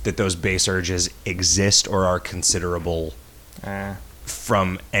disbelief that those base urges exist or are considerable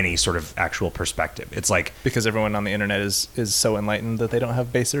from any sort of actual perspective. It's like because everyone on the internet is so enlightened that they don't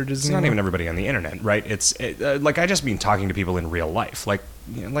have base urges. It's not even everybody on the internet, right? It's like I just mean talking to people in real life. Like,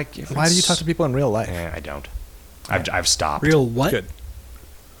 you know, like why do you talk to people in real life? I don't. I've stopped. Real what? Good.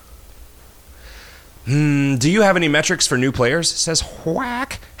 Do you have any metrics for new players? Says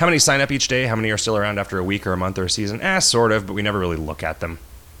Whack. How many sign up each day? How many are still around after a week or a month or a season? Sort of, but we never really look at them.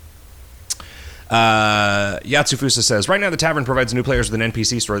 Yatsufusa says, right now the tavern provides new players with an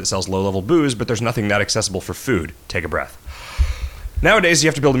NPC store that sells low-level booze, but there's nothing that accessible for food. Take a breath. Nowadays, you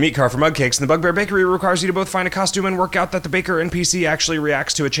have to build a meat car for mug cakes, and the Bugbear Bakery requires you to both find a costume and work out that the baker NPC actually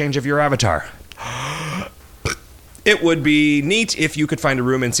reacts to a change of your avatar. It would be neat if you could find a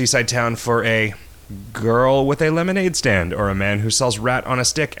room in Seaside Town for a girl with a lemonade stand, or a man who sells rat on a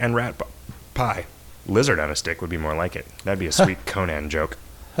stick and rat pie. Lizard on a stick would be more like it. That'd be a sweet Conan joke.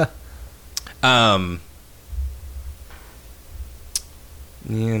 Yeah,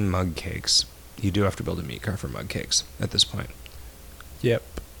 mug cakes. You do have to build a meat car for mug cakes at this point. Yep.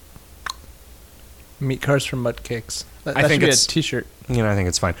 Meat cars for mud cakes. That I think should be it's a t-shirt. I think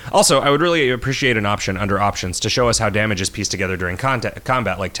it's fine. Also, I would really appreciate an option under options to show us how damage is pieced together during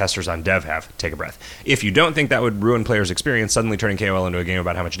combat, like testers on Dev have. Take a breath. If you don't think that would ruin players' experience, suddenly turning KoL into a game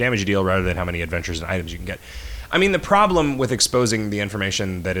about how much damage you deal rather than how many adventures and items you can get. I mean, the problem with exposing the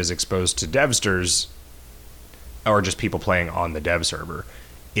information that is exposed to devsters, or just people playing on the dev server,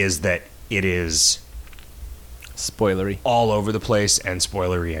 is that it is spoilery, all over the place, and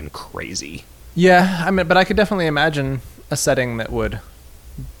spoilery and crazy. Yeah, I mean, but I could definitely imagine a setting that would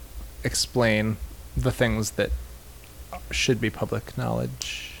explain the things that should be public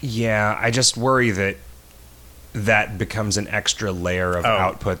knowledge. Yeah, I just worry that that becomes an extra layer of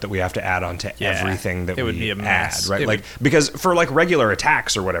output that we have to add on to everything that we would be a mess. Add, right? Because for like regular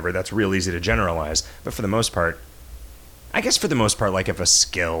attacks or whatever, that's real easy to generalize. But for the most part, like if a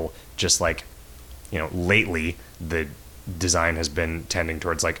skill just like, lately the design has been tending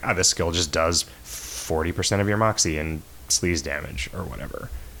towards like, this skill just does 40% of your moxie and sleaze damage or whatever,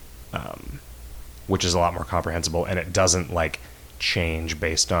 which is a lot more comprehensible, and it doesn't like change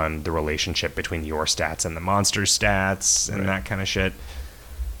based on the relationship between your stats and the monster's stats and that kind of shit.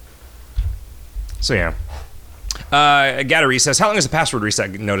 So yeah. Gattery says, how long is the password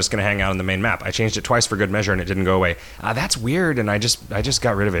reset notice going to hang out on the main map? I changed it twice for good measure and it didn't go away. That's weird, and I just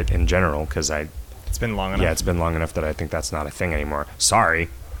got rid of it in general because it's been long enough. Yeah, it's been long enough that I think that's not a thing anymore. Sorry.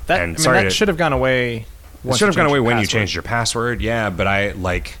 That should have gone away. It should have gone away when you changed your password. Yeah, but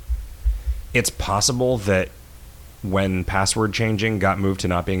it's possible that when password changing got moved to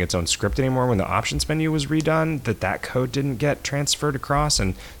not being its own script anymore, when the options menu was redone, that code didn't get transferred across.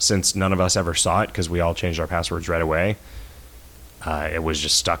 And since none of us ever saw it because we all changed our passwords right away, it was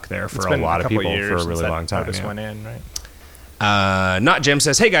just stuck there for a lot of people for a really long time. Went in, right? Not Jim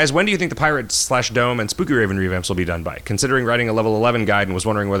says, hey guys, when do you think the Pirate/Dome and Spooky Raven revamps will be done by? Considering writing a level 11 guide and was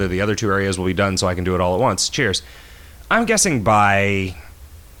wondering whether the other two areas will be done so I can do it all at once. Cheers. I'm guessing by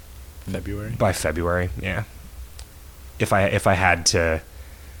February. By February, yeah. If I had to,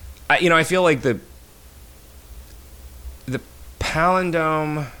 I feel like the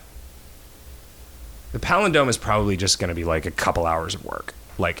Palindome is probably just going to be like a couple hours of work.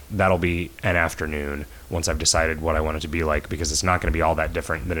 Like that'll be an afternoon once I've decided what I want it to be like, because it's not going to be all that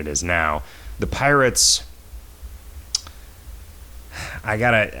different than it is now. The Pirates, I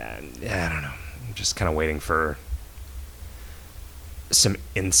don't know. I'm just kind of waiting for some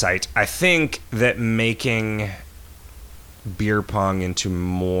insight. I think that making beer pong into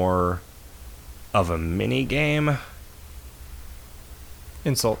more of a mini game,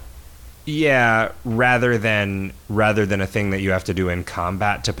 insult, yeah, rather than a thing that you have to do in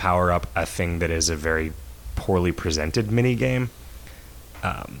combat to power up a thing that is a very poorly presented mini game,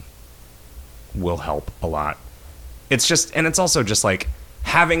 will help a lot. It's also just like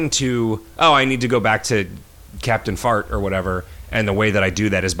having to, I need to go back to Captain Fart or whatever. And the way that I do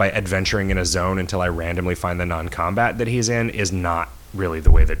that is by adventuring in a zone until I randomly find the non-combat that he's in is not really the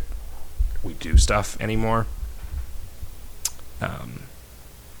way that we do stuff anymore.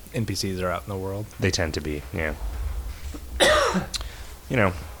 NPCs are out in the world. They tend to be, yeah. I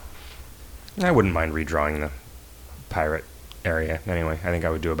wouldn't mind redrawing the pirate area anyway. I think I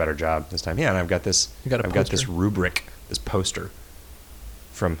would do a better job this time. Yeah, and I've got this rubric, this poster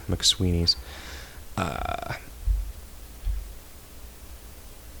from McSweeney's.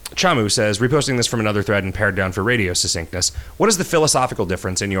 Chamu says, reposting this from another thread and pared down for radio succinctness, what is the philosophical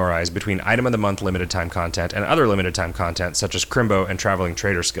difference in your eyes between item of the month limited time content and other limited time content such as Crimbo and traveling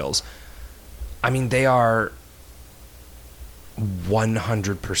trader skills? I mean, they are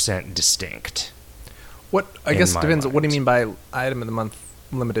 100% distinct. I guess it depends. What do you mean by item of the month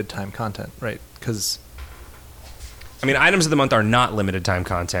limited time content, right? Because items of the month are not limited time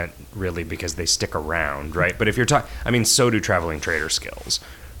content really because they stick around, right? But if you're talking, so do traveling trader skills.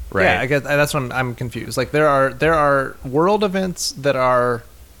 Right. Yeah, I guess that's what I'm confused. Like there are world events that are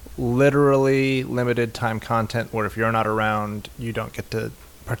literally limited time content where if you're not around, you don't get to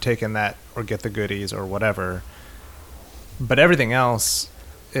partake in that or get the goodies or whatever. But everything else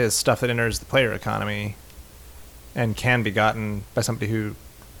is stuff that enters the player economy and can be gotten by somebody who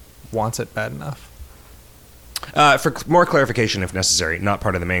wants it bad enough. For more clarification, if necessary, not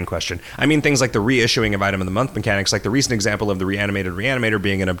part of the main question, I mean things like the reissuing of Item of the Month mechanics, like the recent example of the reanimated Reanimator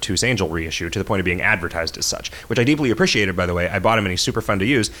being an obtuse angel reissue to the point of being advertised as such, which I deeply appreciated, by the way. I bought him and he's super fun to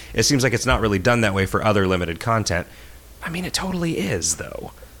use. It seems like it's not really done that way for other limited content. I mean, it totally is,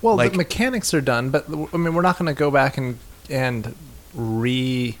 though. Well, the mechanics are done, but I mean, we're not going to go back and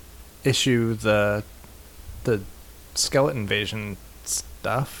reissue the skeleton invasion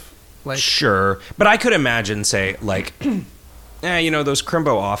stuff. Like, sure, but I could imagine, say, like, those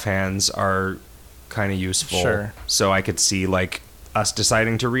Crimbo offhands are kind of useful. Sure. So I could see, like, us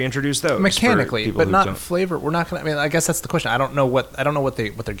deciding to reintroduce those mechanically, but not flavor. We're not going to. I mean, I guess that's the question. I don't know what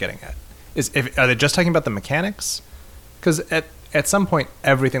they're getting at. Are they just talking about the mechanics? Because at some point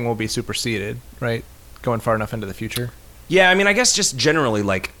everything will be superseded, right? Going far enough into the future. Yeah, I mean, I guess just generally,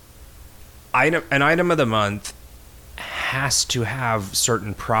 like, an item of the month has to have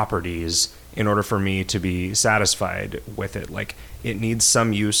certain properties in order for me to be satisfied with it. Like, it needs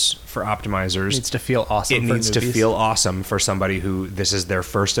some use for optimizers. It needs to feel awesome. It needs to feel awesome for somebody who this is their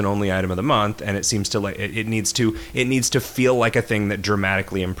first and only item of the month, and it seems to like it needs to feel like a thing that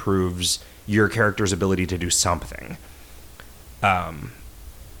dramatically improves your character's ability to do something.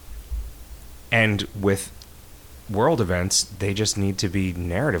 And with world events, they just need to be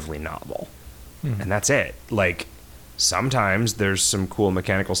narratively novel. And that's it. Like, sometimes there's some cool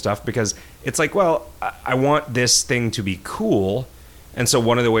mechanical stuff because it's like, well, I want this thing to be cool, and so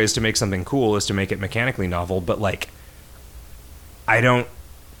one of the ways to make something cool is to make it mechanically novel, but, like,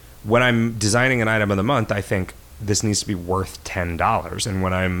 when I'm designing an item of the month, I think this needs to be worth $10, and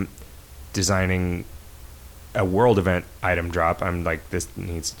when I'm designing a world event item drop, I'm like, this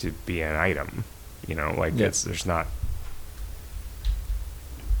needs to be an item,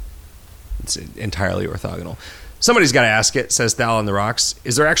 it's entirely orthogonal. Somebody's got to ask it, says Thal on the Rocks.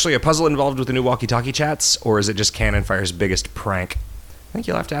 Is there actually a puzzle involved with the new walkie-talkie chats, or is it just Cannon Fire's biggest prank? I think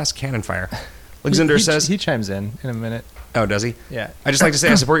you'll have to ask Cannon Fire. Alexander says... He chimes in a minute. Oh, does he? Yeah. I just like to say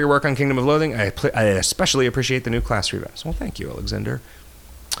I support your work on Kingdom of Loathing. I especially appreciate the new class revamps. Well, thank you, Alexander.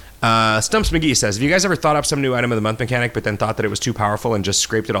 Stumps McGee says, have you guys ever thought up some new item of the month mechanic but then thought that it was too powerful and just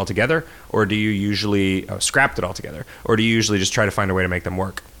scraped it all together? Or do you usually... scrapped it all together? Or do you usually just try to find a way to make them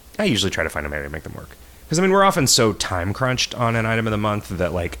work? I usually try to find a way to make them work. Because, I mean, we're often so time crunched on an item of the month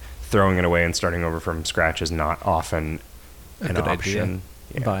that, like, throwing it away and starting over from scratch is not often an option.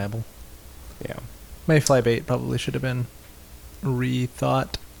 Yeah. Viable. Yeah. Mayfly bait probably should have been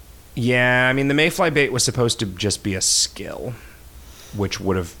rethought. Yeah, I mean, the Mayfly bait was supposed to just be a skill, which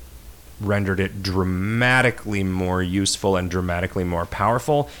would have rendered it dramatically more useful and dramatically more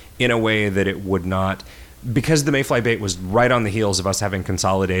powerful in a way that it would not... Because the Mayfly bait was right on the heels of us having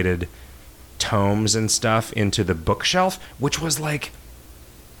consolidated tomes and stuff into the bookshelf, which was, like,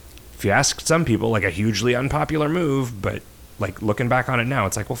 if you ask some people, like, a hugely unpopular move, but, like, looking back on it now,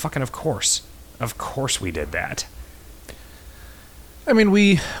 it's like, well, fucking of course we did that. I mean,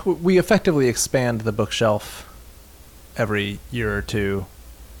 we effectively expand the bookshelf every year or two.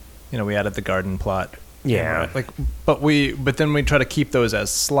 We added the garden plot. Yeah. But then we try to keep those as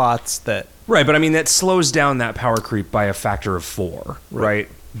slots that... Right, but I mean, that slows down that power creep by a factor of 4, right?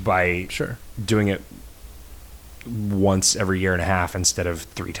 By doing it once every year and a half instead of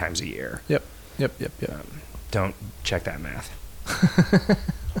 3 times a year. Yep. Don't check that math.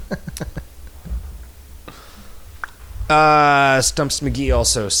 Stumps McGee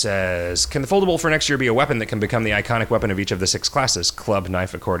also says, can the foldable for next year be a weapon that can become the iconic weapon of each of the 6 classes? Club,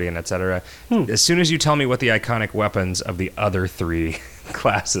 knife, accordion, etc. As soon as you tell me what the iconic weapons of the other 3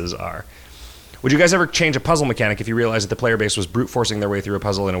 classes are. Would you guys ever change a puzzle mechanic if you realized that the player base was brute forcing their way through a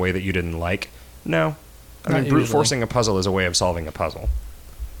puzzle in a way that you didn't like? No. I mean, brute forcing a puzzle is a way of solving a puzzle.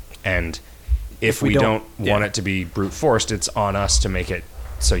 And if we don't want it to be brute forced, it's on us to make it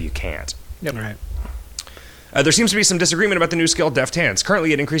so you can't. Yep. Right. There seems to be some disagreement about the new skill Deft Hands.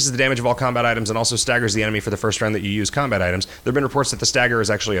 Currently, it increases the damage of all combat items and also staggers the enemy for the first round that you use combat items. There have been reports that the stagger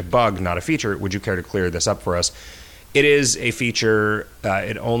is actually a bug, not a feature. Would you care to clear this up for us? It is a feature.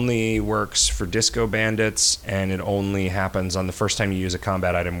 It only works for Disco Bandits, and it only happens on the first time you use a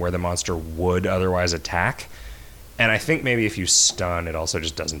combat item where the monster would otherwise attack. And I think maybe if you stun, it also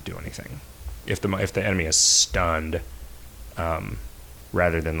just doesn't do anything. If the enemy is stunned,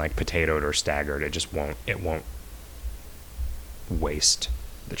 rather than like potatoed or staggered, it won't waste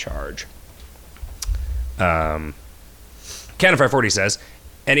the charge. Cannon 540 says,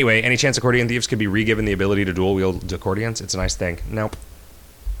 anyway, any chance accordion thieves could be re-given the ability to dual wield accordions? It's a nice thing. Nope.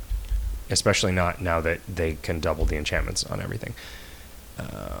 especially not now that they can double the enchantments on everything.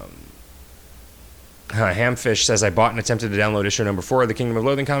 Hamfish says, I bought and attempted to download issue number 4 of the Kingdom of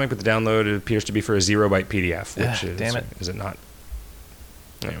Loathing comic, but the download appears to be for a 0-byte PDF, which is, damn it. Is it not?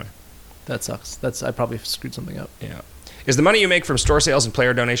 Anyway. That sucks. I probably screwed something up. Yeah. Is the money you make from store sales and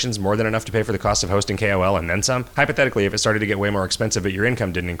player donations more than enough to pay for the cost of hosting KoL and then some? Hypothetically, if it started to get way more expensive but your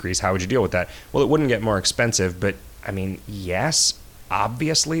income didn't increase, how would you deal with that? Well, it wouldn't get more expensive, but, I mean, yes,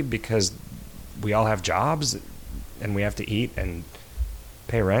 obviously, because we all have jobs and we have to eat and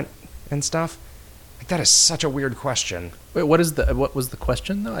pay rent and stuff. Like, that is such a weird question. Wait, what was the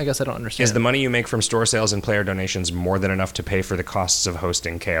question, though? I guess I don't understand. Is the money you make from store sales and player donations more than enough to pay for the costs of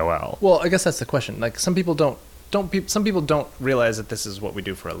hosting KoL? Well, I guess that's the question. Like, some people don't realize that this is what we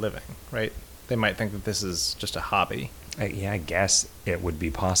do for a living, right? They might think that this is just a hobby. I guess it would be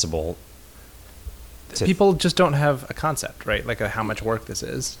possible. People just don't have a concept, right? Like how much work this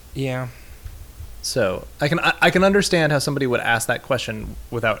is. Yeah. So I can understand how somebody would ask that question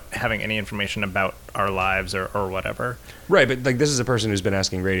without having any information about our lives or whatever. Right, but like this is a person who's been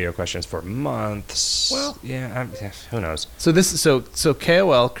asking radio questions for months. Well, yeah, who knows? So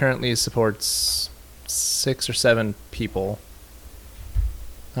KoL currently supports 6 or 7 people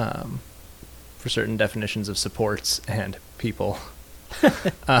for certain definitions of supports and people.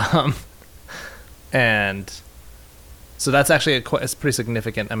 And so that's actually a pretty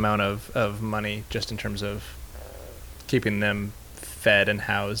significant amount of money just in terms of keeping them fed and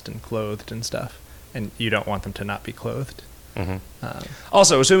housed and clothed and stuff. And you don't want them to not be clothed. Mm-hmm.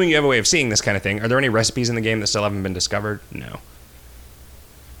 Also, assuming you have a way of seeing this kind of thing, are there any recipes in the game that still haven't been discovered? No.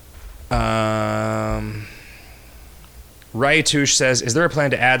 Raytush says, is there a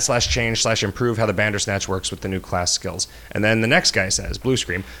plan to add/change/improve how the Bandersnatch works with the new class skills? And then the next guy says, Blue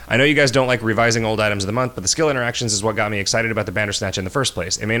Scream, I know you guys don't like revising old items of the month, but the skill interactions is what got me excited about the Bandersnatch in the first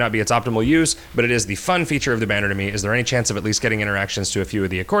place. It may not be its optimal use, but it is the fun feature of the banner to me. Is there any chance of at least getting interactions to a few of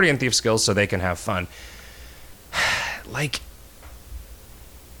the Accordion Thief skills so they can have fun?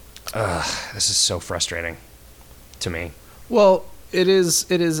 This is so frustrating to me. Well, it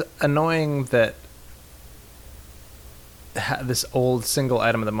is annoying that this old single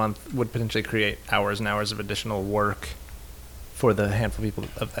item of the month would potentially create hours and hours of additional work for the handful of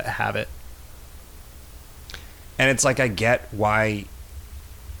people that have it. And it's like, I get why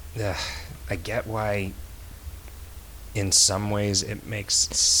in some ways it makes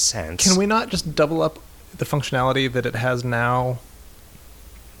sense. Can we not just double up the functionality that it has now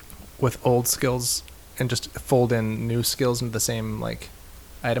with old skills and just fold in new skills into the same like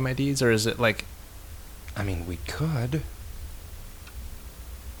item IDs? Or is it like, I mean, we could.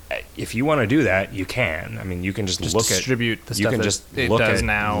 If you want to do that, you can. I mean, you can just look distribute at the stuff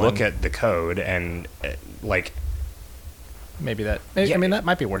look at the code and like maybe that. I mean, that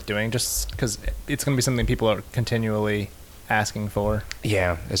might be worth doing just because it's going to be something people are continually asking for.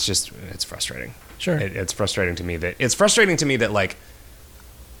 Yeah, it's frustrating. Sure, it's frustrating to me that like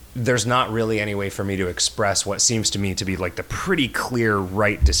there's not really any way for me to express what seems to me to be like the pretty clear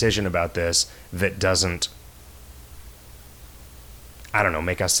right decision about this that doesn't, I don't know,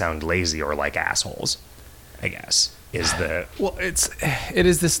 make us sound lazy or like assholes, I guess, is the... Well, it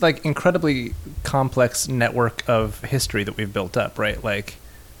is this, like, incredibly complex network of history that we've built up, right? Like,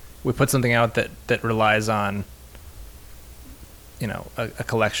 we put something out that relies on, you know, a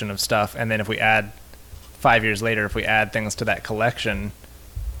collection of stuff, and then if we add, 5 years later, if we add things to that collection,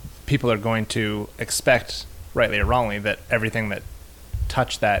 people are going to expect, rightly or wrongly, that everything that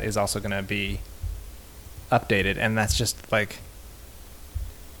touched that is also going to be updated, and that's just, like...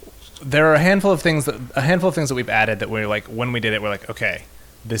 There are a handful of things that we've added that we're like, when we did it, we're like, okay,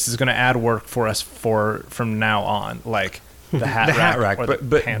 this is going to add work for us from now on, like the hat rack, but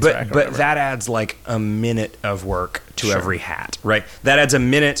that adds like a minute of work to every hat, right? That adds a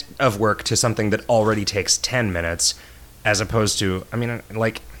minute of work to something that already takes 10 minutes, as opposed to, I mean,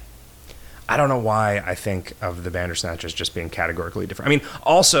 like, I don't know why I think of the Bandersnatch as just being categorically different. I mean,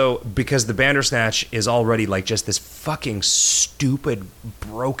 also because the Bandersnatch is already like just this fucking stupid,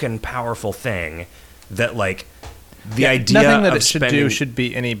 broken, powerful thing that like the idea nothing that of it should do should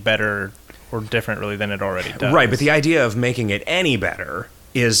be any better or different really than it already does. Right, but the idea of making it any better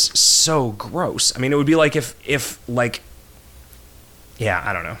is so gross. I mean, it would be like if like, yeah,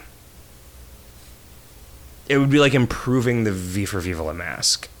 I don't know. It would be like improving the V for Viva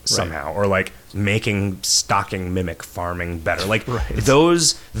mask somehow, right. Or like making stocking mimic farming better. Like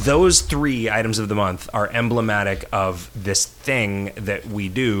those 3 items of the month are emblematic of this thing that we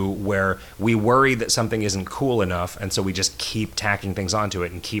do where we worry that something isn't cool enough, and so we just keep tacking things onto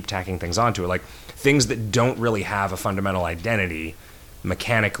it and keep tacking things onto it. Like things that don't really have a fundamental identity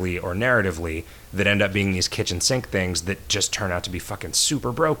mechanically or narratively that end up being these kitchen sink things that just turn out to be fucking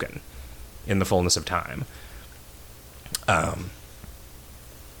super broken in the fullness of time.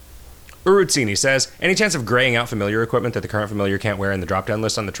 Urutsini says, any chance of graying out familiar equipment that the current familiar can't wear in the drop-down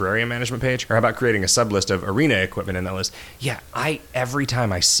list on the Terraria management page? Or how about creating a sub-list of arena equipment in that list? Yeah, every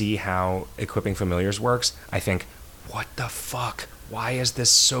time I see how equipping familiars works, I think, what the fuck? Why is this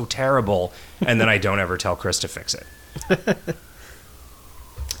so terrible? And then I don't ever tell Chris to fix it.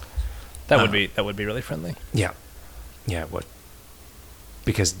 That would be really friendly. Yeah. Yeah, it would.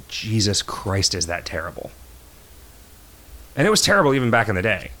 Because Jesus Christ, is that terrible. And it was terrible even back in the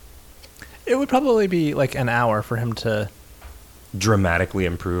day. It would probably be like an hour for him to dramatically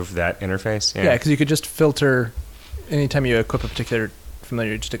improve that interface. Yeah, because you could just filter anytime you equip a particular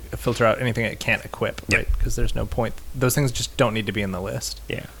familiar, just filter out anything it can't equip, right? Because there's no point. Those things just don't need to be in the list.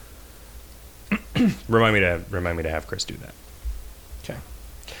 Yeah. Remind me to have Chris do that. Okay.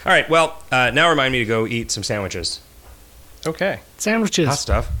 All right. Well, now remind me to go eat some sandwiches. Okay. Sandwiches. Hot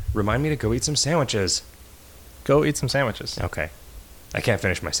stuff. Remind me to go eat some sandwiches. Go eat some sandwiches. Okay. I can't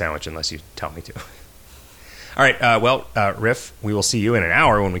finish my sandwich unless you tell me to. All right. Riff, we will see you in an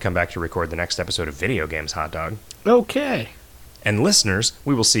hour when we come back to record the next episode of Video Games Hot Dog. Okay. And listeners,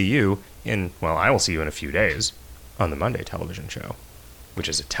 we will see you I will see you in a few days on the Monday television show, which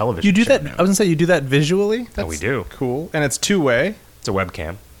is a television show. You do that? Now. I was going to say, you do that visually? Oh, we do. Cool. And it's two-way? It's a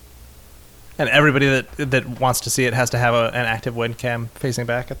webcam. And everybody that wants to see it has to have an active webcam facing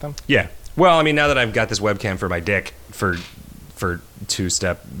back at them? Yeah. Well, I mean, now that I've got this webcam for my dick for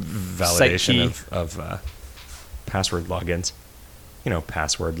two-step validation of password logins. You know,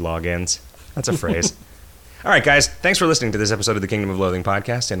 password logins. That's a phrase. All right, guys. Thanks for listening to this episode of the Kingdom of Loathing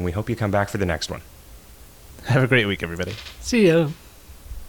podcast, and we hope you come back for the next one. Have a great week, everybody. See ya.